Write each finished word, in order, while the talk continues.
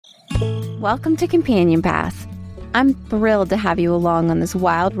Welcome to Companion Path. I'm thrilled to have you along on this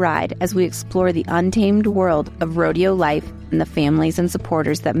wild ride as we explore the untamed world of rodeo life and the families and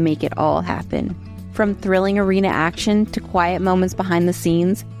supporters that make it all happen. From thrilling arena action to quiet moments behind the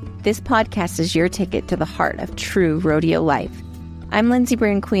scenes, this podcast is your ticket to the heart of true rodeo life. I'm Lindsay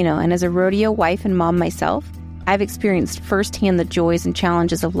Branquino, and as a rodeo wife and mom myself, I've experienced firsthand the joys and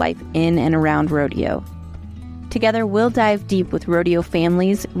challenges of life in and around rodeo. Together, we'll dive deep with rodeo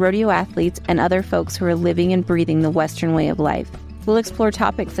families, rodeo athletes, and other folks who are living and breathing the Western way of life. We'll explore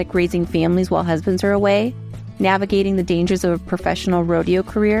topics like raising families while husbands are away, navigating the dangers of a professional rodeo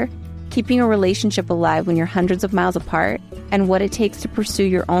career, keeping a relationship alive when you're hundreds of miles apart, and what it takes to pursue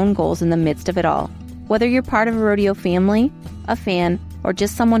your own goals in the midst of it all. Whether you're part of a rodeo family, a fan, or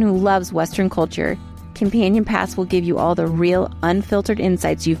just someone who loves Western culture, Companion Paths will give you all the real, unfiltered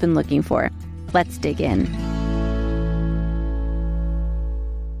insights you've been looking for. Let's dig in.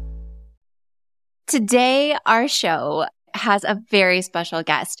 Today, our show has a very special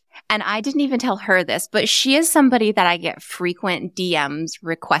guest, and I didn't even tell her this, but she is somebody that I get frequent DMs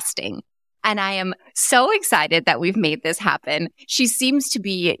requesting, and I am so excited that we've made this happen. She seems to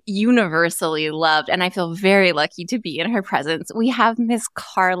be universally loved, and I feel very lucky to be in her presence. We have Miss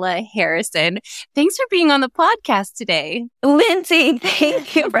Carla Harrison. Thanks for being on the podcast today. Lindsay,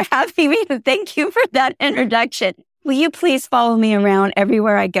 thank you for having me, and thank you for that introduction. Will you please follow me around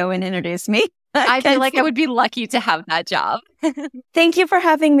everywhere I go and introduce me? I feel like I would be lucky to have that job. Thank you for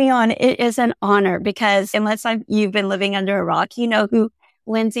having me on. It is an honor because unless you've been living under a rock, you know who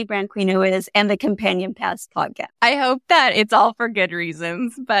Lindsay Branquino is and the Companion Paths podcast. I hope that it's all for good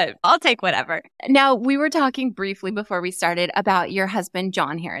reasons, but I'll take whatever. Now, we were talking briefly before we started about your husband,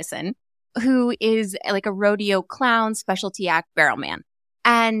 John Harrison, who is like a rodeo clown, specialty act barrelman.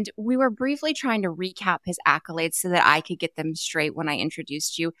 And we were briefly trying to recap his accolades so that I could get them straight when I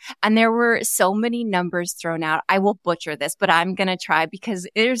introduced you. And there were so many numbers thrown out. I will butcher this, but I'm going to try because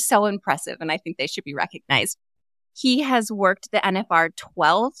they're so impressive and I think they should be recognized. He has worked the NFR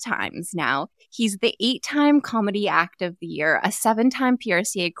 12 times now. He's the 8-time Comedy Act of the Year, a 7-time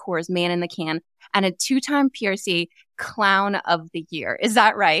PRCA Coors Man in the Can, and a 2-time PRCA Clown of the Year. Is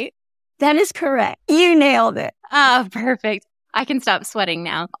that right? That is correct. You nailed it. Ah, perfect. I can stop sweating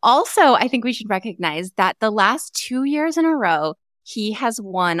now. Also, I think we should recognize that the last 2 years in a row, he has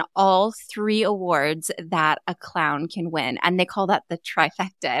won all 3 awards that a clown can win. And they call that the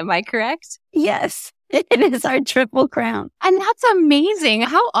trifecta. Am I correct? Yes, it is our triple crown. And that's amazing.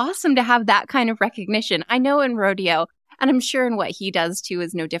 How awesome to have that kind of recognition. I know in rodeo, and I'm sure in what he does too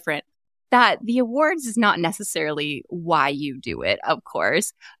is no different, that the awards is not necessarily why you do it, of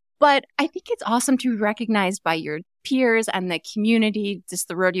course. But I think it's awesome to be recognized by your peers and the community, just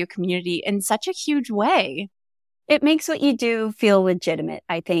the rodeo community, in such a huge way. It makes what you do feel legitimate,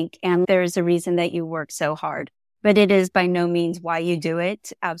 I think. And there's a reason that you work so hard. But it is by no means why you do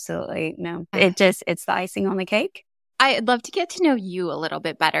it. Absolutely no. It's the icing on the cake. I'd love to get to know you a little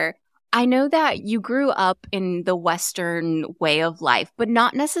bit better. I know that you grew up in the Western way of life, but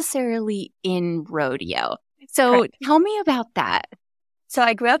not necessarily in rodeo. So Correct. Tell me about that. So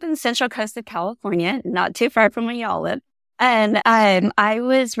I grew up in the Central Coast of California, not too far from where y'all live. And I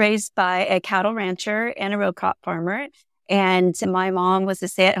was raised by a cattle rancher and a row crop farmer. And my mom was a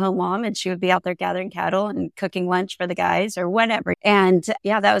stay-at-home mom, and she would be out there gathering cattle and cooking lunch for the guys or whatever. And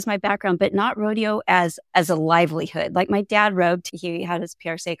yeah, that was my background, but not rodeo as a livelihood. Like my dad roped, he had his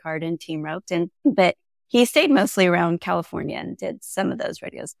PRCA card and team roped, but he stayed mostly around California and did some of those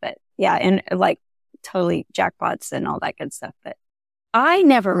rodeos. But yeah, and like totally jackpots and all that good stuff. But I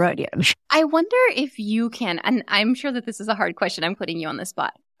never rodeoed. I wonder if you can, and I'm sure that this is a hard question, I'm putting you on the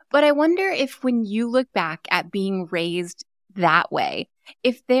spot, but I wonder if when you look back at being raised that way,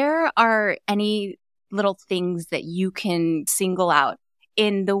 if there are any little things that you can single out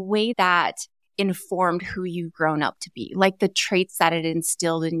in the way that informed who you've grown up to be, like the traits that it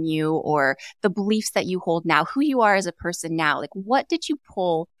instilled in you or the beliefs that you hold now, who you are as a person now. Like, what did you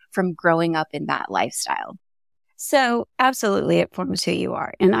pull from growing up in that lifestyle? So absolutely, it forms who you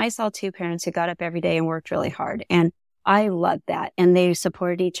are. And I saw 2 parents who got up every day and worked really hard. And I loved that. And they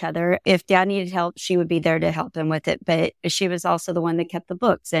supported each other. If dad needed help, she would be there to help him with it. But she was also the one that kept the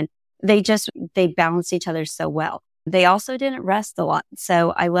books. And they balanced each other so well. They also didn't rest a lot.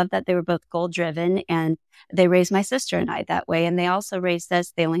 So I love that they were both goal driven, and they raised my sister and I that way. And they also raised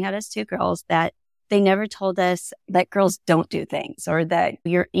us. They only had us 2 girls, that they never told us that girls don't do things or that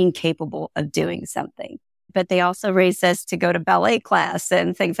you're incapable of doing something. But they also raised us to go to ballet class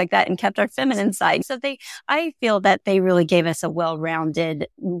and things like that and kept our feminine side. So I feel that they really gave us a well-rounded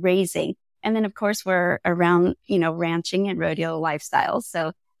raising. And then, of course, we're around, ranching and rodeo lifestyles.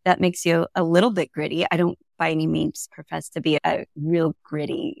 So that makes you a little bit gritty. I don't by any means profess to be a real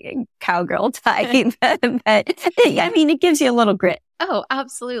gritty cowgirl type, but I mean, it gives you a little grit. Oh,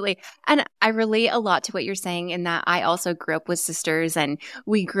 absolutely. And I relate a lot to what you're saying in that I also grew up with sisters, and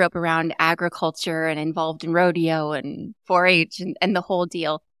we grew up around agriculture and involved in rodeo and 4-H and the whole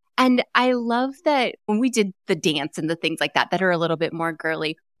deal. And I love that when we did the dance and the things like that are a little bit more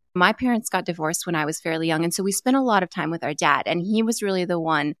girly. My parents got divorced when I was fairly young. And so we spent a lot of time with our dad. And he was really the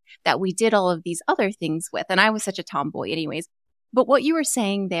one that we did all of these other things with. And I was such a tomboy anyways. But what you were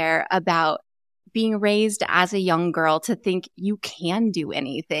saying there about being raised as a young girl to think you can do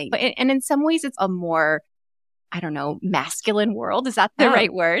anything. And in some ways, it's a more, I don't know, masculine world. Is that the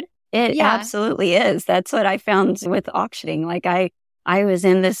right word? It absolutely is. That's what I found with auctioning. Like I was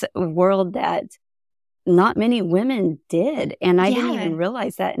in this world that not many women did. And I didn't even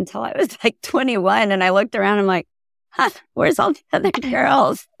realize that until I was like 21. And I looked around and I'm like, where's all the other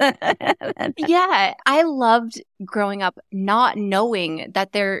girls? Yeah, I loved growing up not knowing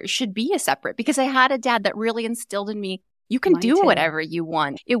that there should be a separate, because I had a dad that really instilled in me, you can do whatever you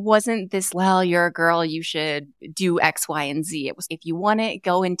want. It wasn't this, well, you're a girl, you should do X, Y, and Z. It was, if you want it,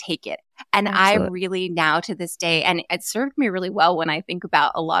 go and take it. And I really now to this day, and it served me really well when I think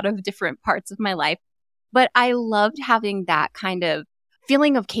about a lot of different parts of my life, but I loved having that kind of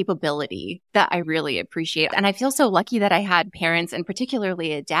feeling of capability that I really appreciate. And I feel so lucky that I had parents, and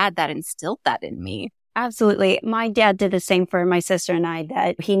particularly a dad, that instilled that in me. Absolutely. My dad did the same for my sister and I,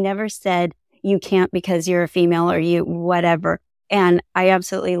 that he never said, you can't because you're a female or you whatever. And I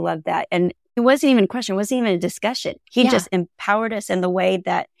absolutely love that. And it wasn't even a question, it wasn't even a discussion. He just empowered us in the way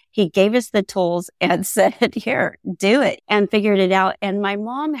that he gave us the tools and said, here, do it, and figured it out. And my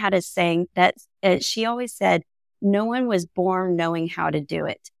mom had a saying that she always said, no one was born knowing how to do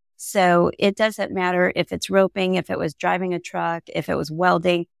it. So it doesn't matter if it's roping, if it was driving a truck, if it was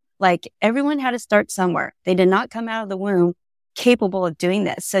welding, like everyone had to start somewhere. They did not come out of the womb capable of doing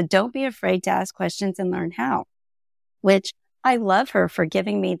this. So don't be afraid to ask questions and learn how, which I love her for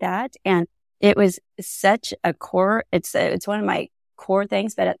giving me that. And it was such a core, it's one of my core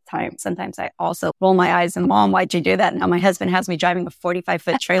things, but at the time, sometimes I also roll my eyes and, Mom, why'd you do that? And now my husband has me driving a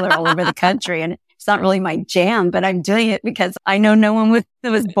 45-foot trailer all over the country, and it's not really my jam, but I'm doing it because I know no one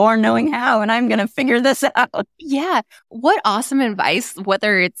was born knowing how, and I'm going to figure this out. Yeah. What awesome advice,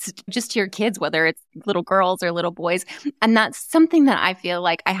 whether it's just to your kids, whether it's little girls or little boys. And that's something that I feel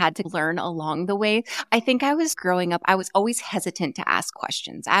like I had to learn along the way. I think I was growing up, I was always hesitant to ask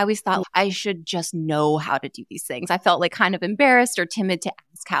questions. I always thought I should just know how to do these things. I felt like kind of embarrassed or timid to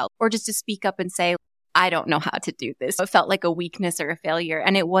ask how, or just to speak up and say, I don't know how to do this. It felt like a weakness or a failure.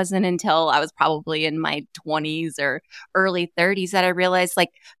 And it wasn't until I was probably in my 20s or early 30s that I realized, like,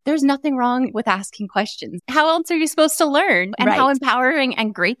 there's nothing wrong with asking questions. How else are you supposed to learn? And how empowering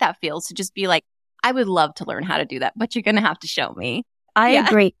and great that feels to just be like, I would love to learn how to do that, but you're going to have to show me. I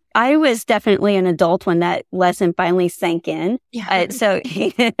agree. I was definitely an adult when that lesson finally sank in. So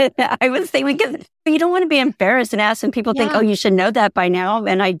I was thinking, because you don't want to be embarrassed and ask, and people think, oh, you should know that by now.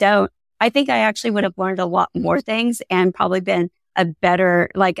 And I don't. I think I actually would have learned a lot more things and probably been a better,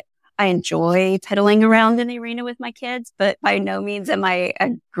 like, I enjoy pedaling around in the arena with my kids, but by no means am I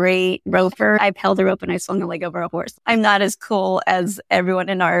a great roper. I've held a rope and I swung a leg over a horse. I'm not as cool as everyone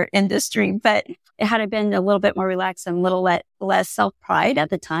in our industry, but had I been a little bit more relaxed and a little less self-pride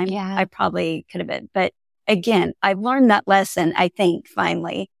at the time, I probably could have been. But again, I've learned that lesson, I think,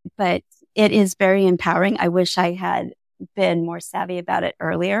 finally, but it is very empowering. I wish I had been more savvy about it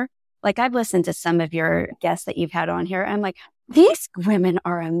earlier. Like, I've listened to some of your guests that you've had on here. I'm like, these women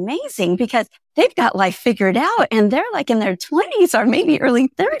are amazing because they've got life figured out, and they're like in their 20s or maybe early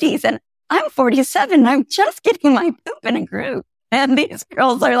 30s. And I'm 47 and I'm just getting my poop in a groove. And these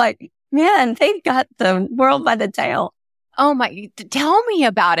girls are like, man, they've got the world by the tail. Oh my, tell me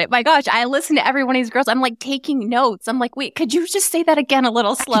about it. My gosh, I listen to every one of these girls. I'm like taking notes. I'm like, wait, could you just say that again a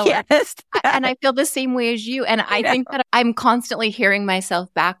little slower? Yes. And I feel the same way as you. And I think that I'm constantly hearing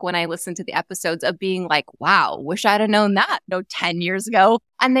myself back when I listen to the episodes of being like, wow, wish I'd have known that 10 years ago.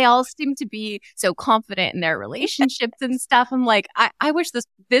 And they all seem to be so confident in their relationships and stuff. I'm like, I wish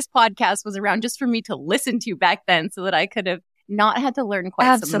this podcast was around just for me to listen to back then so that I could have not had to learn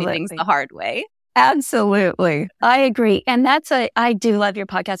quite so many things the hard way. Absolutely. I agree. And I do love your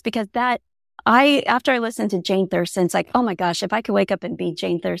podcast because after I listened to Jane Thurston, it's like, oh my gosh, if I could wake up and be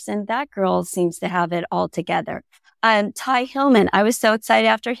Jane Thurston, that girl seems to have it all together. Ty Hillman, I was so excited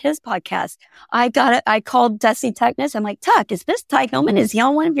after his podcast. I called Dusty Tuckness. I'm like, Tuck, is this Ty Hillman? Is he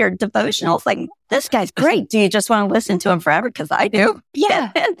on one of your devotionals? Like, this guy's great. Do you just want to listen to him forever? Because I do.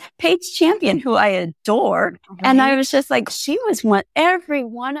 Yeah. And Paige Champion, who I adore. Right. And I was just like, she was every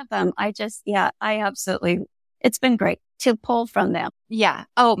one of them. It's been great to pull from them. Yeah.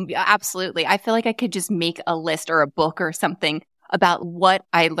 Oh, absolutely. I feel like I could just make a list or a book or something about what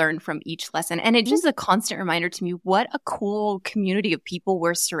I learned from each lesson. And it's just a constant reminder to me what a cool community of people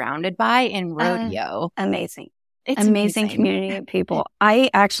we're surrounded by in rodeo. Amazing. It's amazing community of people. I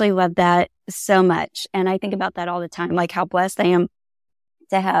actually love that so much. And I think about that all the time, like how blessed I am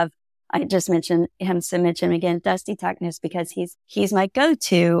to have, I just mentioned him, so mention again, Dusty Tuckness, because he's my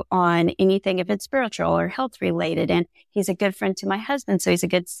go-to on anything if it's spiritual or health related. And he's a good friend to my husband. So he's a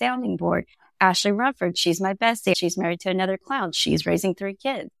good sounding board. Ashley Rumford, she's my bestie. She's married to another clown. She's raising 3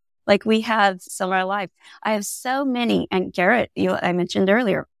 kids. Like we have similar lives. I have so many. And Garrett, I mentioned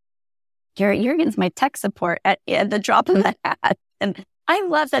earlier, Garrett Jurgens, my tech support at the drop of a hat. And I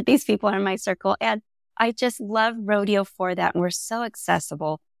love that these people are in my circle. And I just love rodeo for that. And we're so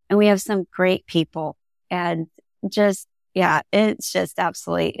accessible. And we have some great people. And just, yeah, it's just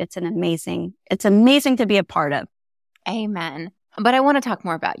absolutely, it's amazing to be a part of. Amen. But I want to talk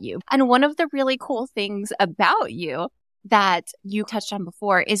more about you. And one of the really cool things about you that you touched on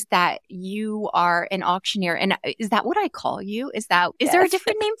before is that you are an auctioneer. And is that what I call you? Is there a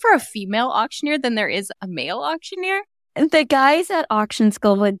different name for a female auctioneer than there is a male auctioneer? The guys at auction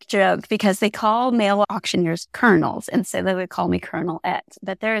school would joke because they call male auctioneers colonels. And so they would call me Colonel X,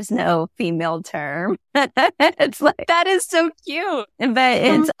 but there is no female term. It's like, that is so cute.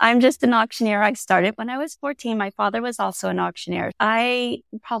 But I'm just an auctioneer. I started when I was 14. My father was also an auctioneer. I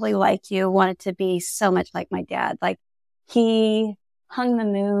probably, like you, wanted to be so much like my dad. Like he hung the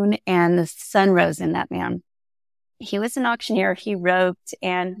moon and the sun rose in that man. He was an auctioneer. He roped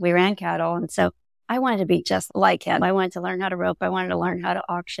and we ran cattle. And so I wanted to be just like him. I wanted to learn how to rope. I wanted to learn how to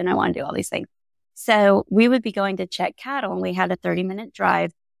auction. I wanted to do all these things. So we would be going to check cattle and we had a 30-minute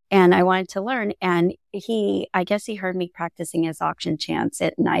drive and I wanted to learn. And I guess he heard me practicing his auction chants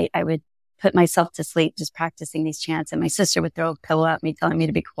at night. I would put myself to sleep just practicing these chants and my sister would throw a pillow at me telling me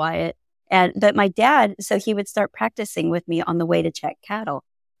to be quiet. But my dad, so he would start practicing with me on the way to check cattle.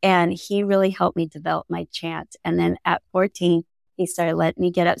 And he really helped me develop my chant. And then at 14, he started letting me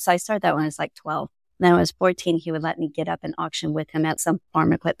get up. So I started that when I was like 12. Then when I was 14, he would let me get up and auction with him at some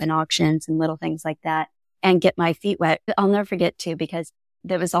farm equipment auctions and little things like that and get my feet wet. I'll never forget too, because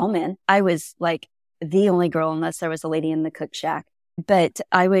there was all men. I was like the only girl unless there was a lady in the cook shack, but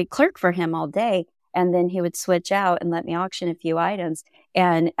I would clerk for him all day. And then he would switch out and let me auction a few items.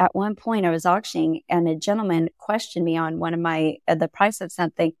 And at one point I was auctioning and a gentleman questioned me on one of the price of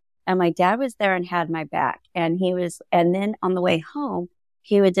something. And my dad was there and had my back. And then on the way home,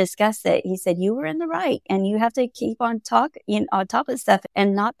 he would discuss it. He said, you were in the right and you have to keep on top of stuff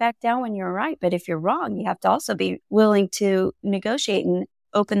and not back down when you're right. But if you're wrong, you have to also be willing to negotiate and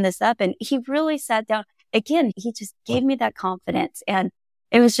open this up. And he really sat down again. He just gave me that confidence. And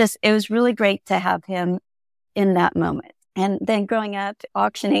it was really great to have him in that moment. And then growing up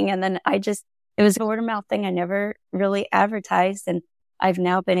auctioning and then it was a word of mouth thing. I never really advertised and I've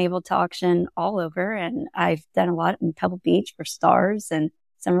now been able to auction all over and I've done a lot in Pebble Beach for stars and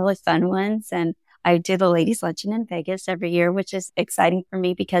some really fun ones. And I do the ladies luncheon in Vegas every year, which is exciting for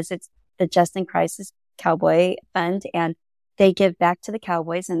me because it's the Justin Crisis Cowboy Fund and they give back to the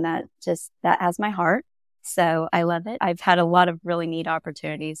cowboys and that has my heart. So I love it. I've had a lot of really neat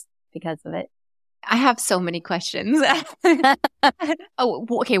opportunities because of it. I have so many questions. Oh,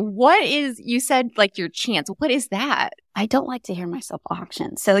 okay. You said like your chants. What is that? I don't like to hear myself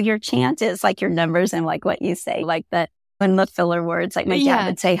auction. So your chant is like your numbers and like what you say, like when the filler words, like my dad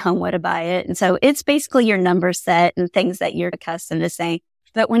would say, home, what to buy it. And so it's basically your number set and things that you're accustomed to saying.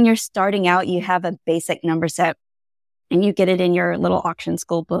 But when you're starting out, you have a basic number set and you get it in your little auction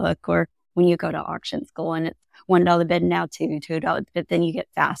school book or when you go to auction school and it's $1 bid now $2 bid, then you get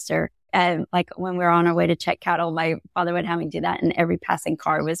faster. And like when we were on our way to check cattle, my father would have me do that. And every passing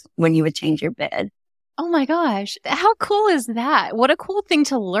car was when you would change your bid. Oh my gosh. How cool is that? What a cool thing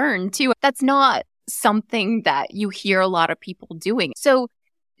to learn too. That's not something that you hear a lot of people doing. So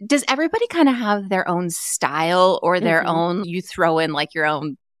does everybody kind of have their own style or their own, you throw in like your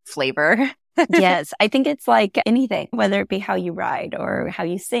own flavor? Yes. I think it's like anything, whether it be how you ride or how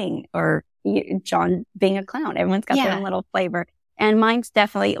you sing or John being a clown. Everyone's got their own little flavor. And mine's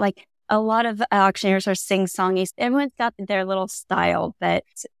definitely like a lot of auctioneers are sing-songy. Everyone's got their little style, but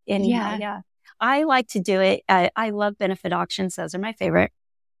I like to do it. I love benefit auctions. Those are my favorite.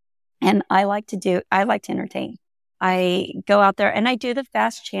 And I like to entertain. I go out there and I do the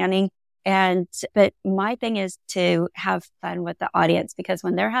fast chanting. But my thing is to have fun with the audience, because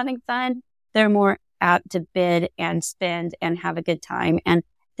when they're having fun, they're more apt to bid and spend and have a good time. And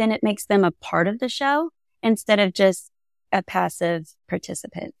then it makes them a part of the show instead of just a passive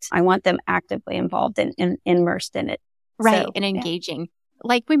participant. I want them actively involved and immersed in it. Right. So, and engaging.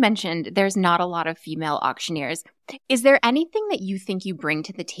 Like we mentioned, there's not a lot of female auctioneers. Is there anything that you think you bring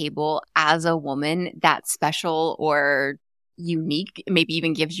to the table as a woman that's special or unique, maybe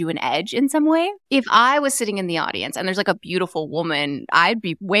even gives you an edge in some way? If I was sitting in the audience and there's like a beautiful woman, I'd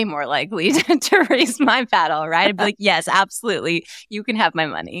be way more likely to raise my paddle, right? I'd be like, yes, absolutely. You can have my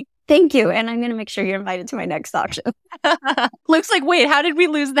money. Thank you. And I'm going to make sure you're invited to my next auction. Luke's like, wait, how did we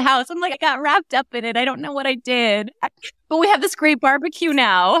lose the house? I'm like, I got wrapped up in it. I don't know what I did. But we have this great barbecue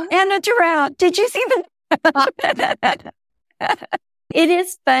now. And a drought. Did you see the... It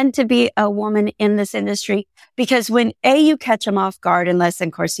is fun to be a woman in this industry, because when you catch them off guard, unless,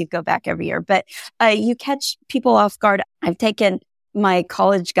 of course, you go back every year, but you catch people off guard. I've taken my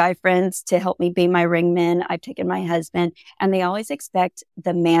college guy friends to help me be my ring men. I've taken my husband, and they always expect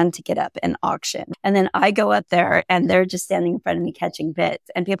the man to get up and auction. And then I go up there and they're just standing in front of me catching bids.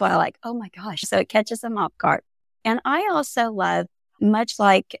 And people are like, oh my gosh. So it catches them off guard. And I also love, much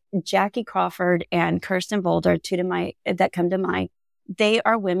like Jackie Crawford and Kirsten Boulder, that come to mind, they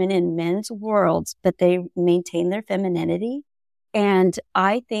are women in men's worlds, but they maintain their femininity. And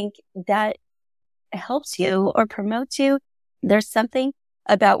I think that helps you or promotes you. There's something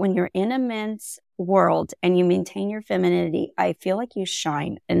about when you're in a men's world and you maintain your femininity, I feel like you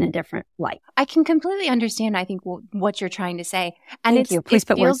shine in a different light. I can completely understand, I think, what you're trying to say. And Thank you. Please it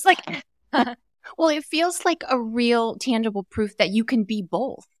put feels words. like, well, it feels like a real tangible proof that you can be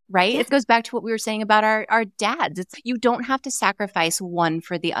both, right? It goes back to what we were saying about our dads. You don't have to sacrifice one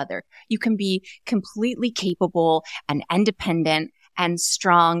for the other. You can be completely capable and independent and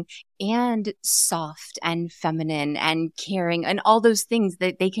strong and soft and feminine and caring and all those things,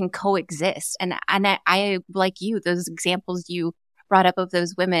 that they can coexist. And I like you, those examples you brought up of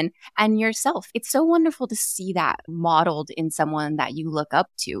those women and yourself. It's so wonderful to see that modeled in someone that you look up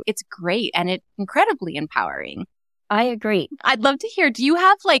to. It's great and it's incredibly empowering. I agree. I'd love to hear, do you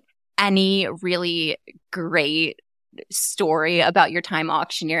have like any really great story about your time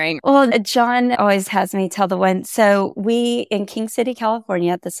auctioneering? Well, John always has me tell the one. So we, in King City,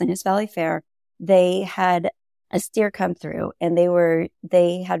 California at the Salinas Valley Fair, they had a steer come through, and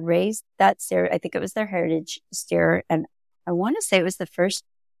they had raised that steer. I think it was their heritage steer. And I want to say it was the first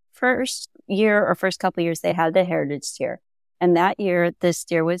year or first couple of years they had the heritage steer. And that year the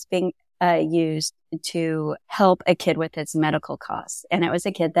steer was being used to help a kid with his medical costs. And it was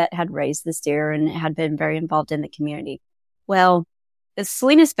a kid that had raised the steer and had been very involved in the community. Well, the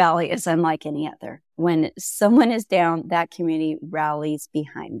Salinas Valley is unlike any other. When someone is down, that community rallies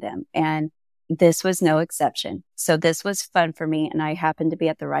behind them. And this was no exception. So this was fun for me. And I happened to be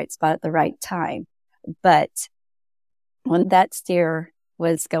at the right spot at the right time. But when that steer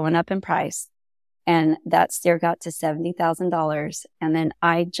was going up in price, and that steer got to $70,000. And then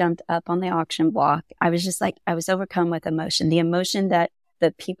I jumped up on the auction block. I was just like, I was overcome with emotion, the emotion that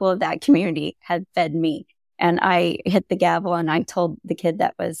the people of that community had fed me. And I hit the gavel and I told the kid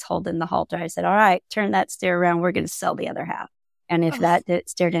that was holding the halter, I said, all right, turn that steer around. We're going to sell the other half. And if that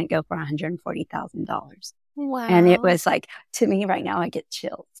steer didn't go for $140,000. Wow. And it was like, to me right now, I get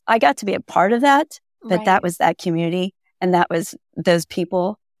chills. I got to be a part of that, but Right. That was that community. And that was those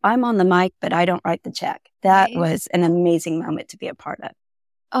people. I'm on the mic, but I don't write the check. That Right. was an amazing moment to be a part of.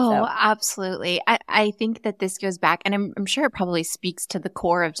 Oh, So- absolutely. I think that this goes back, and I'm sure it probably speaks to the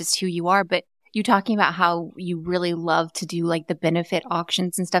core of just who you are, but you talking about how you really love to do like the benefit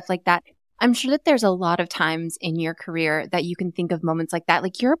auctions and stuff like that. I'm sure that there's a lot of times in your career that you can think of moments like that.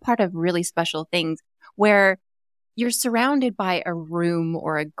 Like you're a part of really special things where you're surrounded by a room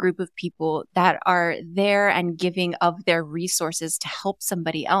or a group of people that are there and giving of their resources to help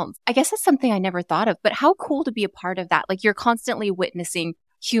somebody else. I guess that's something I never thought of, but how cool to be a part of that. Like you're constantly witnessing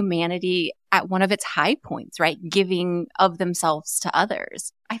humanity at one of its high points, right? Giving of themselves to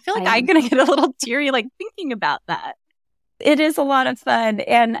others. I feel like I'm going to get a little teary, like thinking about that. It is a lot of fun.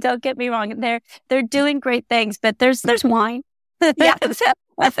 And don't get me wrong, they're doing great things, but there's wine. Yeah.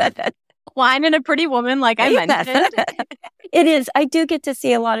 Wine and a pretty woman, like I mentioned. It is. I do get to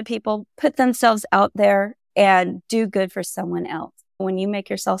see a lot of people put themselves out there and do good for someone else. When you make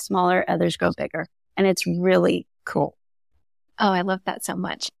yourself smaller, others grow bigger. And it's really cool. Oh, I love that so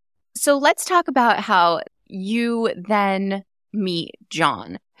much. So let's talk about how you then meet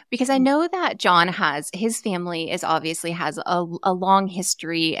John, because I know that John his family obviously has a long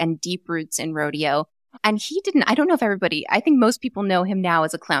history and deep roots in rodeo. And he didn't, I don't know if everybody, I think most people know him now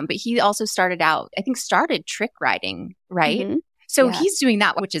as a clown, but he also started trick riding, right? Mm-hmm. So he's doing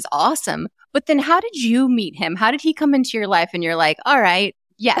that, which is awesome. But then how did you meet him? How did he come into your life and you're like, all right,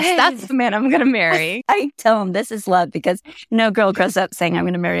 yes, that's the man I'm going to marry? I tell him this is love because no girl grows up saying I'm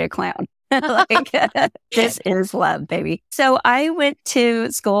going to marry a clown. This is love, baby. So I went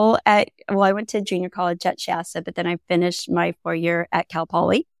to school I went to junior college at Shasta, but then I finished my 4-year at Cal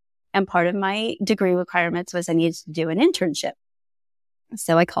Poly. And part of my degree requirements was I needed to do an internship.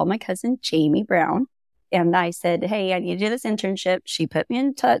 So I called my cousin, Jamie Brown, and I said, hey, I need to do this internship. She put me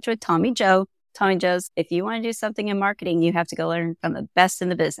in touch with Tommy Joe. Tommy Joe's, if you want to do something in marketing, you have to go learn from the best in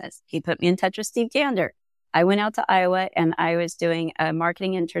the business. He put me in touch with Steve Gander. I went out to Iowa and I was doing a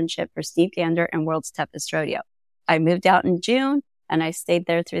marketing internship for Steve Gander and World's Toughest Rodeo. I moved out in June and I stayed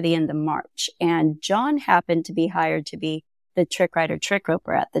there through the end of March. And John happened to be hired to be the trick rider, trick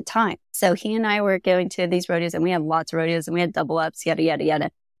roper at the time. So he and I were going to these rodeos and we had lots of rodeos and we had double ups, yada, yada,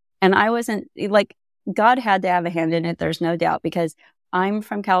 yada. And I wasn't like, God had to have a hand in it. There's no doubt because I'm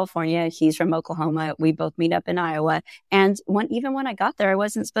from California. He's from Oklahoma. We both meet up in Iowa. And even when I got there, I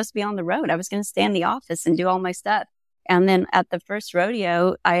wasn't supposed to be on the road. I was going to stay in the office and do all my stuff. And then at the first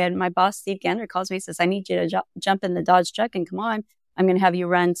rodeo, I had my boss, Steve Gander, calls me and says, I need you to jump in the Dodge truck and come on. I'm going to have you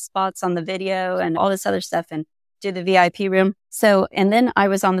run spots on the video and all this other stuff and do the VIP room. So, and then I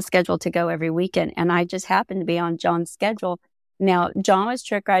was on the schedule to go every weekend and I just happened to be on John's schedule. Now, John was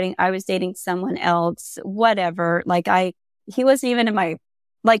trick riding. I was dating someone else, whatever. He wasn't even in my,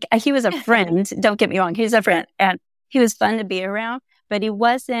 he was a friend. Don't get me wrong. He was a friend and he was fun to be around, but he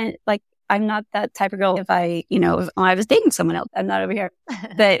wasn't I'm not that type of girl. If I was dating someone else, I'm not over here,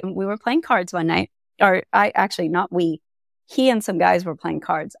 but we were playing cards one night he and some guys were playing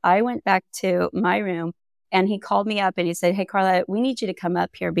cards. I went back to my room and he called me up and he said, hey, Carla, we need you to come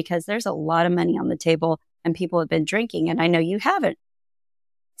up here because there's a lot of money on the table and people have been drinking and I know you haven't.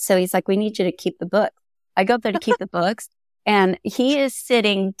 So he's like, we need you to keep the book. I go up there to keep the books and he is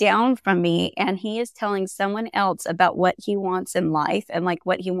sitting down from me and he is telling someone else about what he wants in life and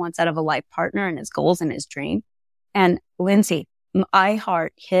what he wants out of a life partner and his goals and his dream. And Lindsay, my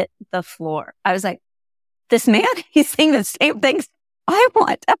heart hit the floor. I was like, this man, he's saying the same things I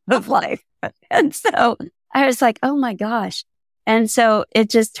want out of life. And so I was like, oh my gosh. And so it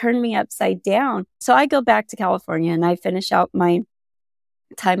just turned me upside down. So I go back to California and I finish out my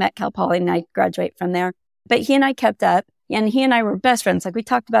time at Cal Poly and I graduate from there. But he and I kept up and he and I were best friends. We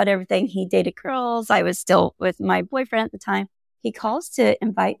talked about everything. He dated girls. I was still with my boyfriend at the time. He calls to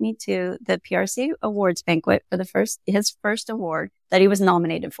invite me to the PRC Awards banquet for his first award that he was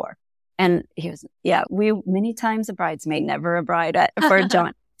nominated for. And he was, many times a bridesmaid, never a bride for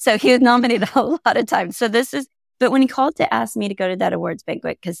John. So he was nominated a lot of times. But when he called to ask me to go to that awards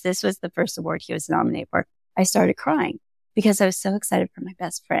banquet, because this was the first award he was nominated for, I started crying because I was so excited for my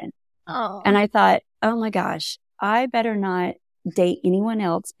best friend. Oh. And I thought, oh my gosh, I better not date anyone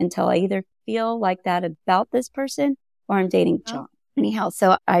else until I either feel like that about this person or I'm dating John. Anyhow,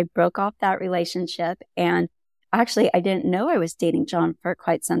 so I broke off that relationship and actually I didn't know I was dating John for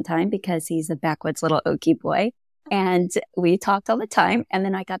quite some time because he's a backwoods little Okie boy. And we talked all the time. And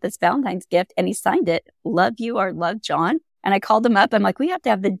then I got this Valentine's gift and he signed it, love you or love John. And I called him up. I'm like, we have to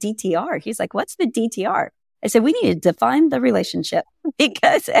have the DTR. He's like, what's the DTR? I said, we need to define the relationship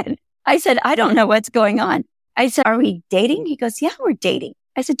and I said, I don't know what's going on. I said, are we dating? He goes, yeah, we're dating.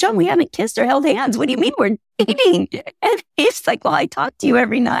 I said, John, we haven't kissed or held hands. What do you mean we're dating? And he's like, well, I talk to you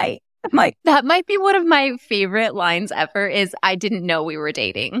every night. I'm like, that might be one of my favorite lines ever is I didn't know we were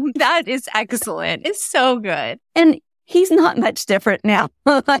dating. That is excellent. It's so good. And he's not much different now.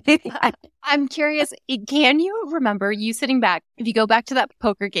 I'm curious, can you remember you sitting back, if you go back to that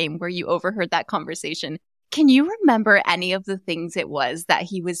poker game where you overheard that conversation, can you remember any of the things it was that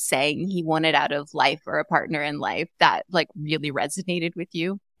he was saying he wanted out of life or a partner in life that really resonated with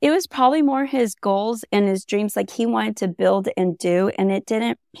you? It was probably more his goals and his dreams, he wanted to build and do.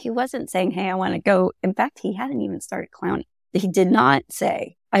 And he wasn't saying, hey, I want to go. In fact, he hadn't even started clowning. He did not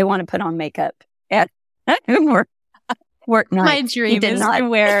say, I want to put on makeup at work night. My dream is to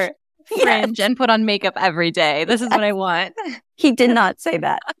wear fringe and put on makeup every day. This is what I want. He did not say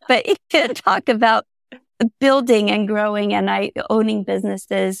that, but he did talk about building and growing and owning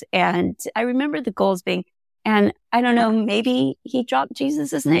businesses. And I remember the goals being, and I don't know, maybe he dropped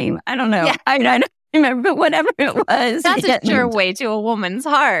Jesus' name. I don't know. Yeah. I don't remember, but whatever it was. That's a sure way to a woman's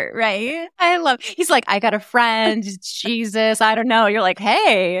heart, right? He's like, I got a friend, Jesus, I don't know. You're like,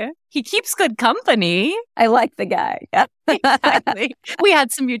 hey, he keeps good company. I like the guy. Yeah. Exactly. We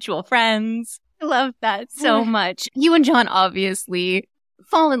had some mutual friends. I love that so much. You and John obviously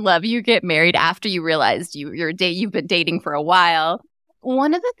fall in love, you get married after you realized you've been dating for a while.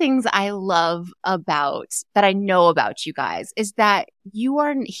 One of the things I love that I know about you guys is that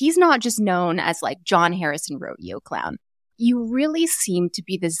he's not just known as like John Harrison rodeo clown. You really seem to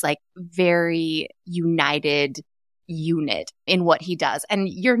be this like very united unit in what he does. And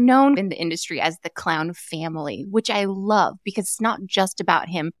you're known in the industry as the clown family, which I love because it's not just about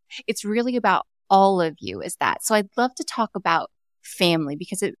him. It's really about all of you is that. So I'd love to talk about family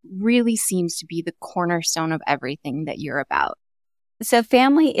because it really seems to be the cornerstone of everything that you're about. So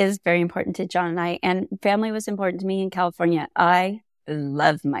family is very important to John and I, and family was important to me in California. I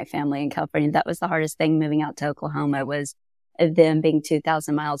love my family in California. That was the hardest thing moving out to Oklahoma was them being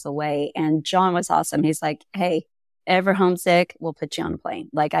 2,000 miles away. And John was awesome. He's like, hey, ever homesick, we'll put you on a plane.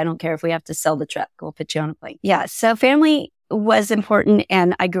 Like, I don't care if we have to sell the truck, we'll put you on a plane. Yeah. So family was important.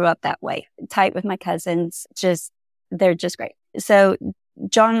 And I grew up that way, tight with my cousins. They're just great. So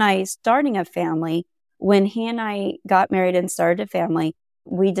John and I starting a family, when he and I got married and started a family,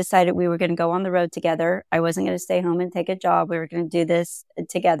 we decided we were going to go on the road together. I wasn't going to stay home and take a job. We were going to do this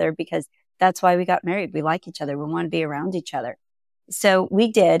together because that's why we got married. We like each other. We want to be around each other. So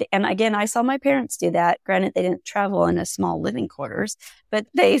we did. And again, I saw my parents do that. Granted, they didn't travel in a small living quarters, but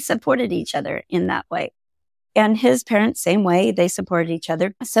they supported each other in that way. And his parents, same way, they supported each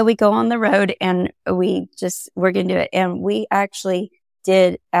other. So we go on the road and we're going to do it. And we actually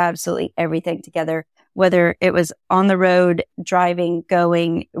did absolutely everything together. Whether it was on the road, driving,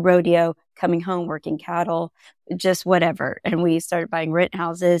 going, rodeo, coming home, working cattle, just whatever. And we started buying rent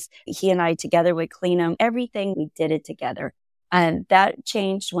houses. He and I together would clean them. Everything, we did it together. And that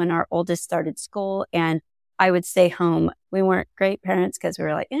changed when our oldest started school and I would stay home. We weren't great parents because we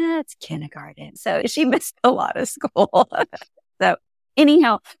were like, it's kindergarten. So she missed a lot of school. So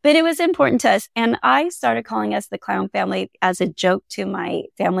anyhow, but it was important to us. And I started calling us the clown family as a joke to my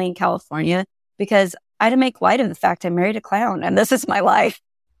family in California. Because I had to make light of the fact I married a clown and this is my life.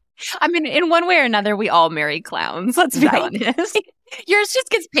 I mean, in one way or another, we all marry clowns. Let's be honest. Yours just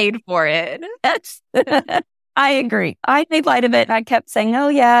gets paid for it. I agree. I made light of it. And I kept saying, oh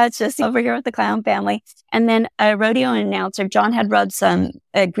yeah, it's just over here with the clown family. And then a rodeo announcer, John had rubbed some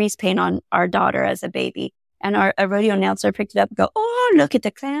grease paint on our daughter as a baby. And a rodeo announcer picked it up and go, oh, look at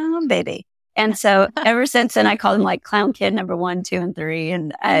the clown baby. And so ever since then, I called him like clown kid number 1, 2, and 3,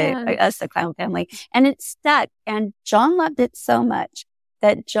 and us, the clown family. And it stuck. And John loved it so much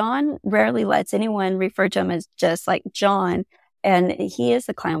that John rarely lets anyone refer to him as just like John. And he is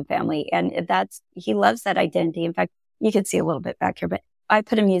the clown family. And he loves that identity. In fact, you can see a little bit back here, but I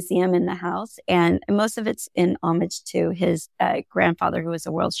put a museum in the house and most of it's in homage to his grandfather, who was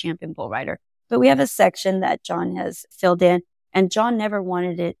a world champion bull rider. But we have a section that John has filled in. And John never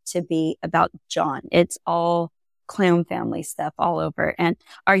wanted it to be about John. It's all clown family stuff all over. And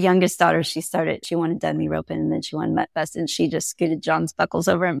our youngest daughter, she wanted Dudley roping and then she wanted Mutt Bust and she just scooted John's buckles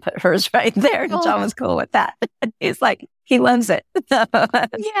over and put hers right there. And John was cool with that. He's like, he loves it.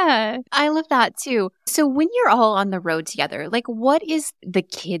 Yeah, I love that too. So when you're all on the road together, like what is the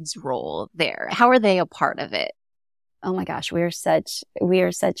kids' role there? How are they a part of it? Oh my gosh, we are such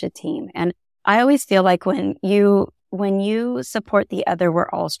a team. And I always feel like when you support the other, we're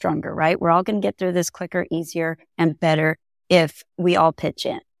all stronger, right? We're all going to get through this quicker, easier, and better if we all pitch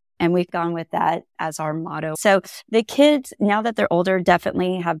in. And we've gone with that as our motto. So the kids, now that they're older,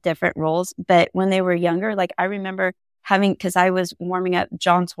 definitely have different roles. But when they were younger, like I remember because I was warming up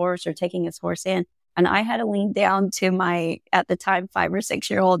John's horse or taking his horse in, and I had to lean down to my, at the time, 5 or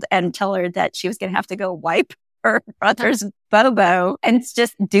 6-year-old and tell her that she was going to have to go wipe her brother's Bobo and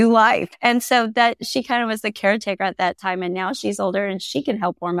just do life. And so that she kind of was the caretaker at that time. And now she's older and she can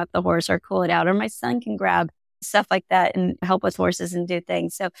help warm up the horse or cool it out. Or my son can grab stuff like that and help with horses and do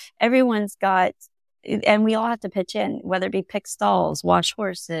things. So everyone's got, and we all have to pitch in, whether it be pick stalls, wash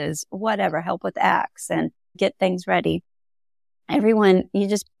horses, whatever, help with acts and get things ready. Everyone,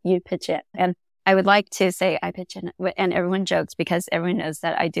 you pitch in. And I would like to say I pitch in, and everyone jokes because everyone knows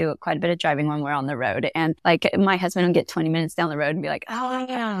that I do quite a bit of driving when we're on the road. And like my husband will get 20 minutes down the road and be like, oh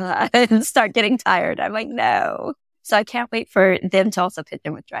yeah, and start getting tired. I'm like, no. So I can't wait for them to also pitch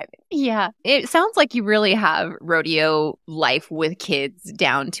in with driving. Yeah. It sounds like you really have rodeo life with kids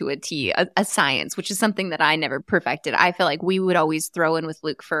down to a T, a science, which is something that I never perfected. I feel like we would always throw in with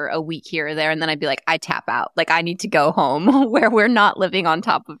Luke for a week here or there. And then I'd be like, I tap out. Like I need to go home where we're not living on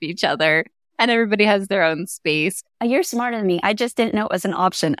top of each other. And everybody has their own space. You're smarter than me. I just didn't know it was an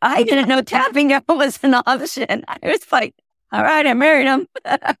option. I didn't know tapping out was an option. I was like, all right, I married him.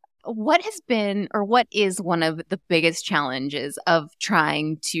 What has been, or what is one of the biggest challenges of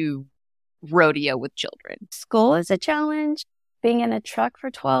trying to rodeo with children? School is a challenge. being in a truck for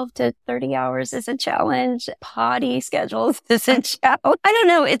 12 to 30 hours is a challenge. Potty schedules is a challenge. I don't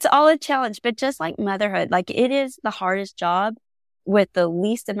know. It's all a challenge, but just like motherhood, like it is the hardest job with the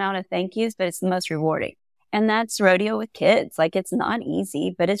least amount of thank yous, but it's the most rewarding. And that's rodeo with kids. Like it's not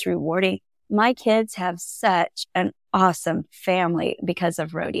easy, but it's rewarding. My kids have such an awesome family because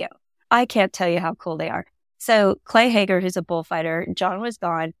of rodeo. I can't tell you how cool they are. So Clay Hager, who's a bullfighter, John was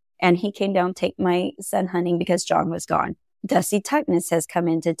gone, and he came down to take my son hunting because John was gone. Dusty Tuckness has come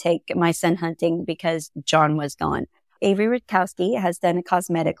in to take my son hunting because John was gone. Avery Rutkowski has done a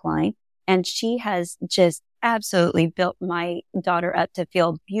cosmetic line, and she has just absolutely built my daughter up to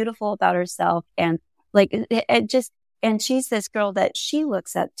feel beautiful about herself. And like, and she's this girl that she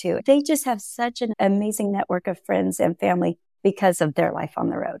looks up to. They just have such an amazing network of friends and family because of their life on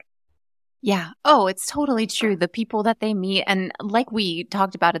the road. Yeah. Oh, it's totally true. The people that they meet. And like we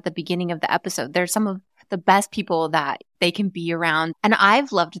talked about at the beginning of the episode, they're some of the best people that they can be around. And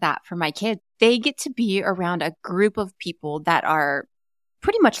I've loved that for my kids. They get to be around a group of people that are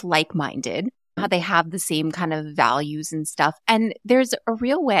pretty much like-minded. They have the same kind of values and stuff. And there's a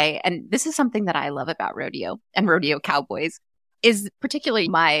real way, and this is something that I love about rodeo and rodeo cowboys, is particularly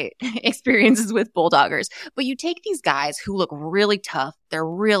my experiences with bulldoggers. But you take these guys who look really tough, they're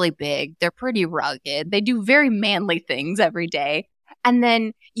really big, they're pretty rugged, they do very manly things every day. And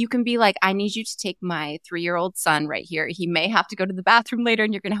then you can be like, I need you to take my 3-year-old son right here. He may have to go to the bathroom later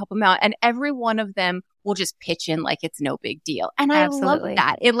and you're going to help him out. And every one of them will just pitch in like it's no big deal. And I love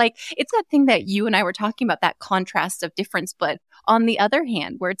that. It's that thing that you and I were talking about, that contrast of difference. But on the other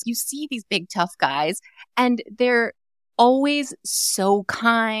hand, where you see these big tough guys and they're always so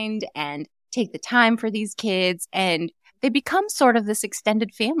kind and take the time for these kids, and they become sort of this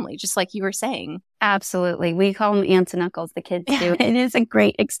extended family, just like you were saying. Absolutely. We call them aunts and uncles, the kids do. It is a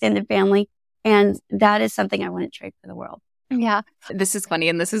great extended family. And that is something I wouldn't trade for the world. Yeah. This is funny.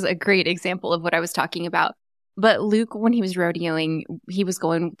 And this is a great example of what I was talking about. But Luke, when he was rodeoing, he was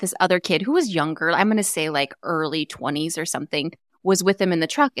going with this other kid who was younger. I'm going to say like early 20s or something, was with him in the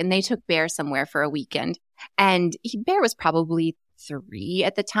truck. And they took Bear somewhere for a weekend. And Bear was probably 3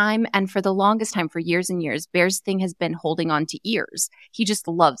 at the time. And for the longest time, for years and years, Bear's thing has been holding on to ears. He just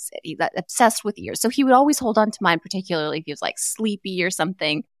loves it. He's obsessed with ears. So he would always hold on to mine, particularly if he was like sleepy or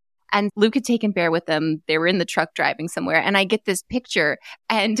something. And Luke had taken Bear with them. They were in the truck driving somewhere. And I get this picture.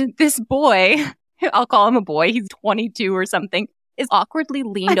 And this boy, I'll call him a boy, he's 22 or something, is awkwardly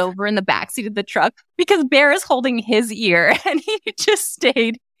leaned over in the backseat of the truck because Bear is holding his ear. And he just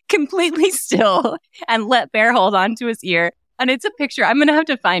stayed completely still and let Bear hold on to his ear. And it's a picture. I'm going to have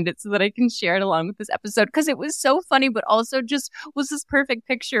to find it so that I can share it along with this episode because it was so funny, but also just was this perfect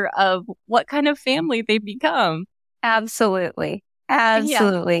picture of what kind of family they become. Absolutely.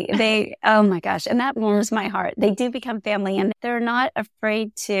 Absolutely. Yeah. Oh my gosh. And that warms my heart. They do become family and they're not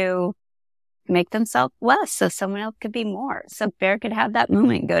afraid to make themselves less so someone else could be more. So Bear could have that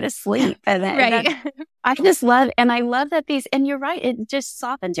moment, go to sleep. And right. I just love, and I love that and you're right, it just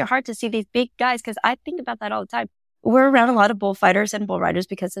softens your heart to see these big guys because I think about that all the time. We're around a lot of bullfighters and bull riders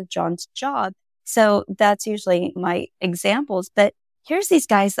because of John's job. So that's usually my examples. But here's these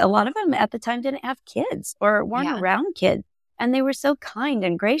guys, a lot of them at the time didn't have kids or weren't around kids. And they were so kind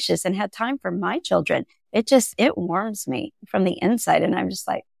and gracious and had time for my children. It warms me from the inside. And I'm just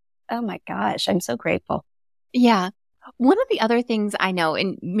like, oh my gosh, I'm so grateful. Yeah. One of the other things I know,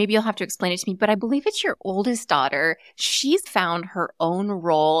 and maybe you'll have to explain it to me, but I believe it's your oldest daughter. She's found her own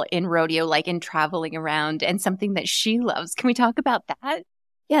role in rodeo, like in traveling around, and something that she loves. Can we talk about that?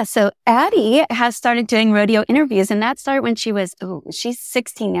 Yeah. So Addie has started doing rodeo interviews, and that started when she's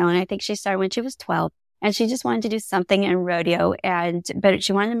 16 now. And I think she started when she was 12. And she just wanted to do something in rodeo, but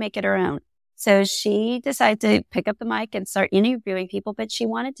she wanted to make it her own. So she decided to pick up the mic and start interviewing people, but she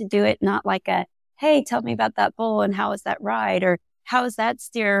wanted to do it not like hey, tell me about that bull and how was that ride, or how is that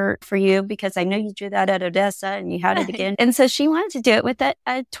steer for you? Because I know you drew that at Odessa and you had it again. And so she wanted to do it with a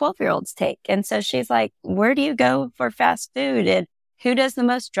 12-year-old's take. And so she's like, where do you go for fast food? And who does the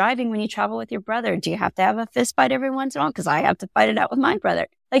most driving when you travel with your brother? Do you have to have a fist fight every once in a while? Because I have to fight it out with my brother.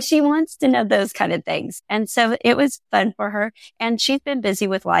 Like she wants to know those kind of things. And so it was fun for her. And she's been busy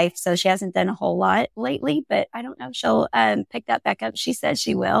with life, so she hasn't done a whole lot lately, but I don't know if she'll pick that back up. She says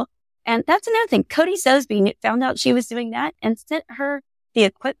she will. And that's another thing. Cody Sosby found out she was doing that and sent her the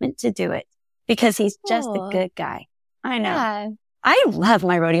equipment to do it because he's just a good guy. I know. Yeah. I love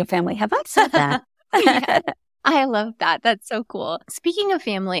my rodeo family. Have I said that? Yeah. I love that. That's so cool. Speaking of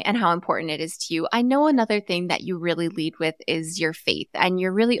family and how important it is to you, I know another thing that you really lead with is your faith, and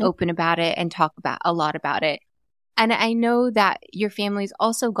you're really open about it and talk about a lot about it. And I know that your family's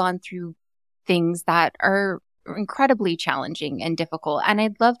also gone through things that are incredibly challenging and difficult. And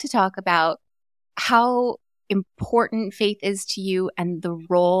I'd love to talk about how important faith is to you and the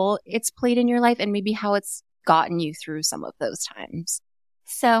role it's played in your life and maybe how it's gotten you through some of those times.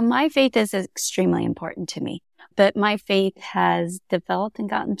 So my faith is extremely important to me, but my faith has developed and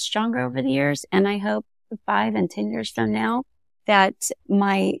gotten stronger over the years. And I hope 5 and 10 years from now that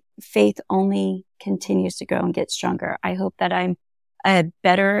my faith only continues to grow and get stronger. I hope that I'm a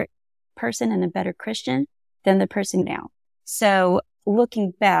better person and a better Christian than the person now. So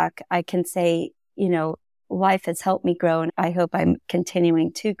looking back, I can say, life has helped me grow, and I hope I'm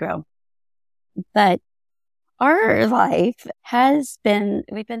continuing to grow. But our life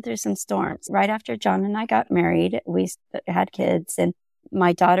we've been through some storms. Right after John and I got married, we had kids, and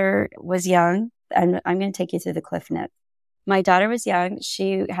my daughter was young. And I'm going to take you through the cliff notes. My daughter was young.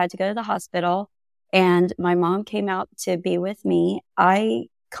 She had to go to the hospital, and my mom came out to be with me. I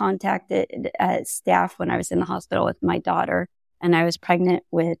contacted staff when I was in the hospital with my daughter, and I was pregnant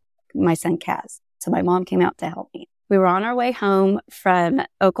with my son, Kaz. So my mom came out to help me. We were on our way home from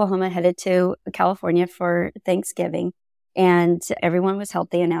Oklahoma, headed to California for Thanksgiving, and everyone was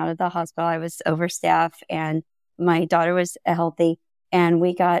healthy and out of the hospital. I was overstaffed, and my daughter was healthy. And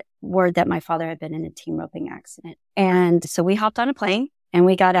we got word that my father had been in a team roping accident. And so we hopped on a plane and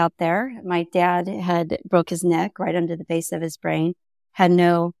we got out there. My dad had broke his neck right under the base of his brain, had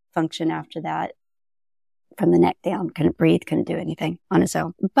no function after that from the neck down, couldn't breathe, couldn't do anything on his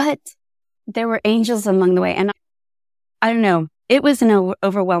own. But there were angels along the way. And I don't know, it was an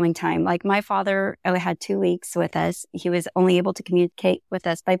overwhelming time. Like my father had 2 weeks with us. He was only able to communicate with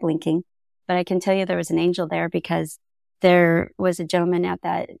us by blinking. But I can tell you there was an angel there because there was a gentleman at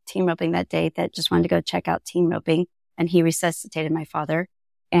that team roping that day that just wanted to go check out team roping, and he resuscitated my father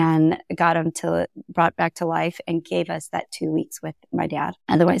and got him brought back to life and gave us that 2 weeks with my dad.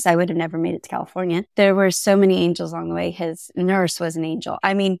 Otherwise, I would have never made it to California. There were so many angels along the way. His nurse was an angel.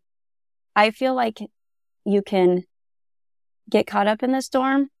 I mean, I feel like you can get caught up in the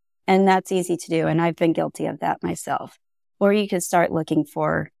storm, and that's easy to do. And I've been guilty of that myself. Or you can start looking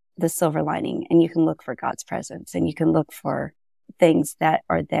for the silver lining, and you can look for God's presence, and you can look for things that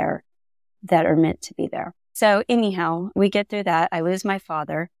are there that are meant to be there. So anyhow, we get through that. I lose my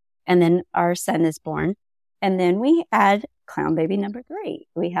father, and then our son is born. And then we add clown baby number 3.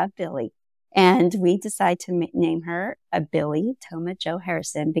 We have Billy, and we decide to name her a Billy Toma Joe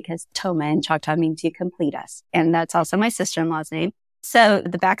Harrison, because Toma in Choctaw means you complete us. And that's also my sister-in-law's name. So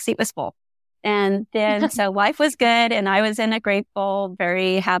the backseat was full. And then, so life was good, and I was in a grateful,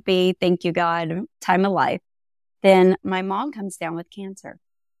 very happy, thank you, God, time of life. Then my mom comes down with cancer.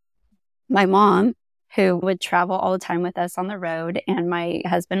 My mom, who would travel all the time with us on the road, and my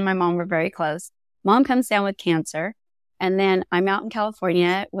husband and my mom were very close. Mom comes down with cancer. And then I'm out in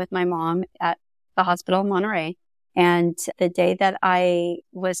California with my mom at the hospital in Monterey. And the day that I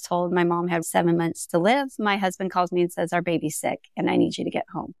was told my mom had 7 months to live, my husband calls me and says, our baby's sick and I need you to get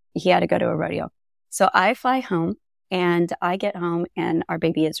home. He had to go to a rodeo. So I fly home, and I get home and our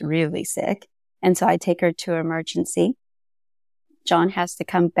baby is really sick. And so I take her to emergency. John has to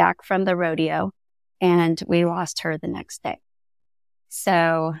come back from the rodeo, and we lost her the next day.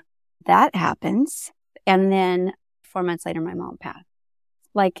 So that happens. And then 4 months later, my mom passed.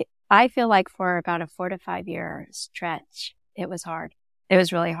 I feel like for about a 4 to 5 year stretch, it was hard. It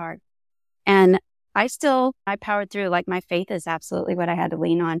was really hard. And I powered through. Like, my faith is absolutely what I had to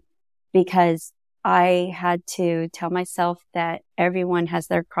lean on, because I had to tell myself that everyone has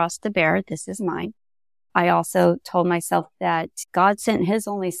their cross to bear. This is mine. I also told myself that God sent his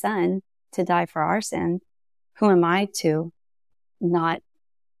only son to die for our sin. Who am I to not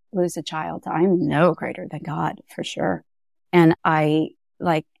lose a child? I'm no greater than God, for sure. And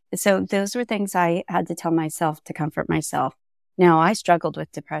so those were things I had to tell myself to comfort myself. Now, I struggled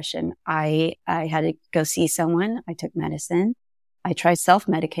with depression. I had to go see someone. I took medicine. I tried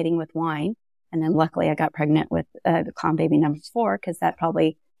self-medicating with wine. And then luckily I got pregnant with the clown baby number 4, because that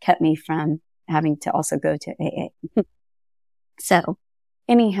probably kept me from having to also go to AA. So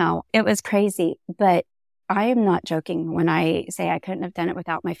anyhow, it was crazy, but I am not joking when I say I couldn't have done it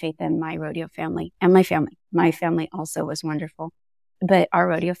without my faith in my rodeo family and my family. My family also was wonderful, but our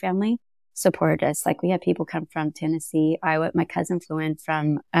rodeo family supported us. Like, we had people come from Tennessee, Iowa. My cousin flew in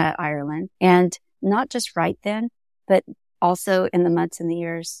from Ireland, and not just right then, but also in the months and the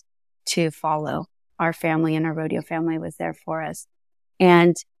years to follow. Our family and our rodeo family was there for us.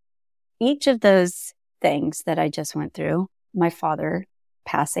 And each of those things that I just went through, my father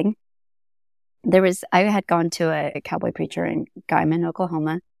passing, I had gone to a cowboy preacher in Guyman,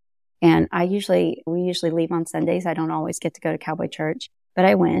 Oklahoma. And we usually leave on Sundays. I don't always get to go to cowboy church, but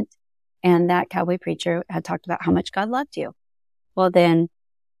I went. And that cowboy preacher had talked about how much God loved you. Well, then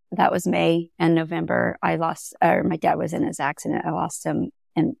that was May, and November, my dad was in his accident. I lost him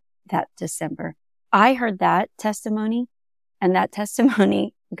in that December. I heard that testimony, and that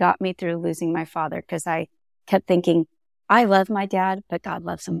testimony got me through losing my father, because I kept thinking, I love my dad, but God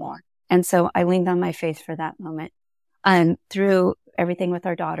loves him more. And so I leaned on my faith for that moment. Through everything with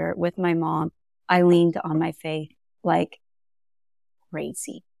our daughter, with my mom, I leaned on my faith like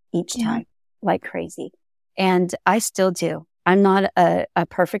crazy each time, like crazy. And I still do. I'm not a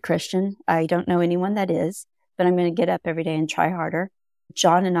perfect Christian. I don't know anyone that is, but I'm going to get up every day and try harder.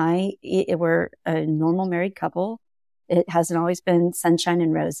 John and I, we're a normal married couple. It hasn't always been sunshine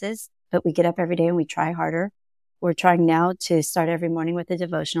and roses, but we get up every day and we try harder. We're trying now to start every morning with a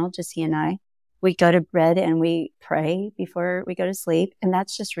devotional, just he and I. We go to bed and we pray before we go to sleep. And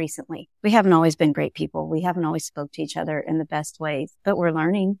that's just recently. We haven't always been great people. We haven't always spoke to each other in the best ways, but we're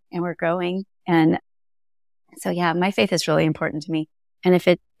learning and we're growing. And so, yeah, my faith is really important to me. And if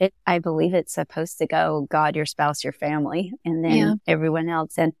I believe it's supposed to go God, your spouse, your family, and then everyone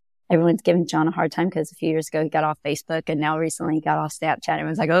else. And everyone's giving John a hard time because a few years ago he got off Facebook, and now recently he got off Snapchat.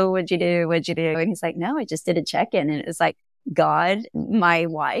 Everyone's like, oh, what'd you do? What'd you do? And he's like, no, I just did a check-in. And it was like, God, my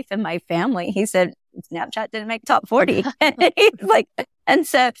wife, and my family. He said, Snapchat didn't make top 40. He's like, and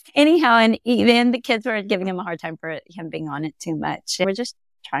so anyhow, and even the kids were giving him a hard time for him being on it too much. We're just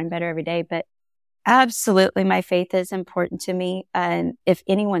trying better every day, but absolutely, my faith is important to me. And if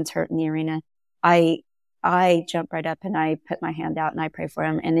anyone's hurt in the arena, I jump right up and I put my hand out and I pray for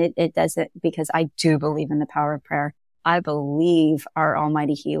him. And it does it because I do believe in the power of prayer. I believe our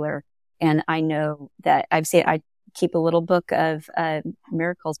almighty healer. And I know that I keep a little book of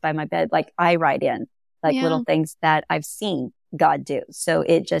miracles by my bed. Like I write in little things that I've seen God do. So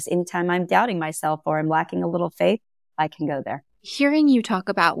it just, anytime I'm doubting myself or I'm lacking a little faith, I can go there. Hearing you talk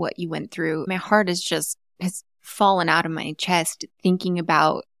about what you went through, my heart has fallen out of my chest thinking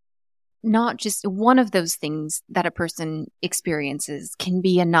about not just one of those things that a person experiences can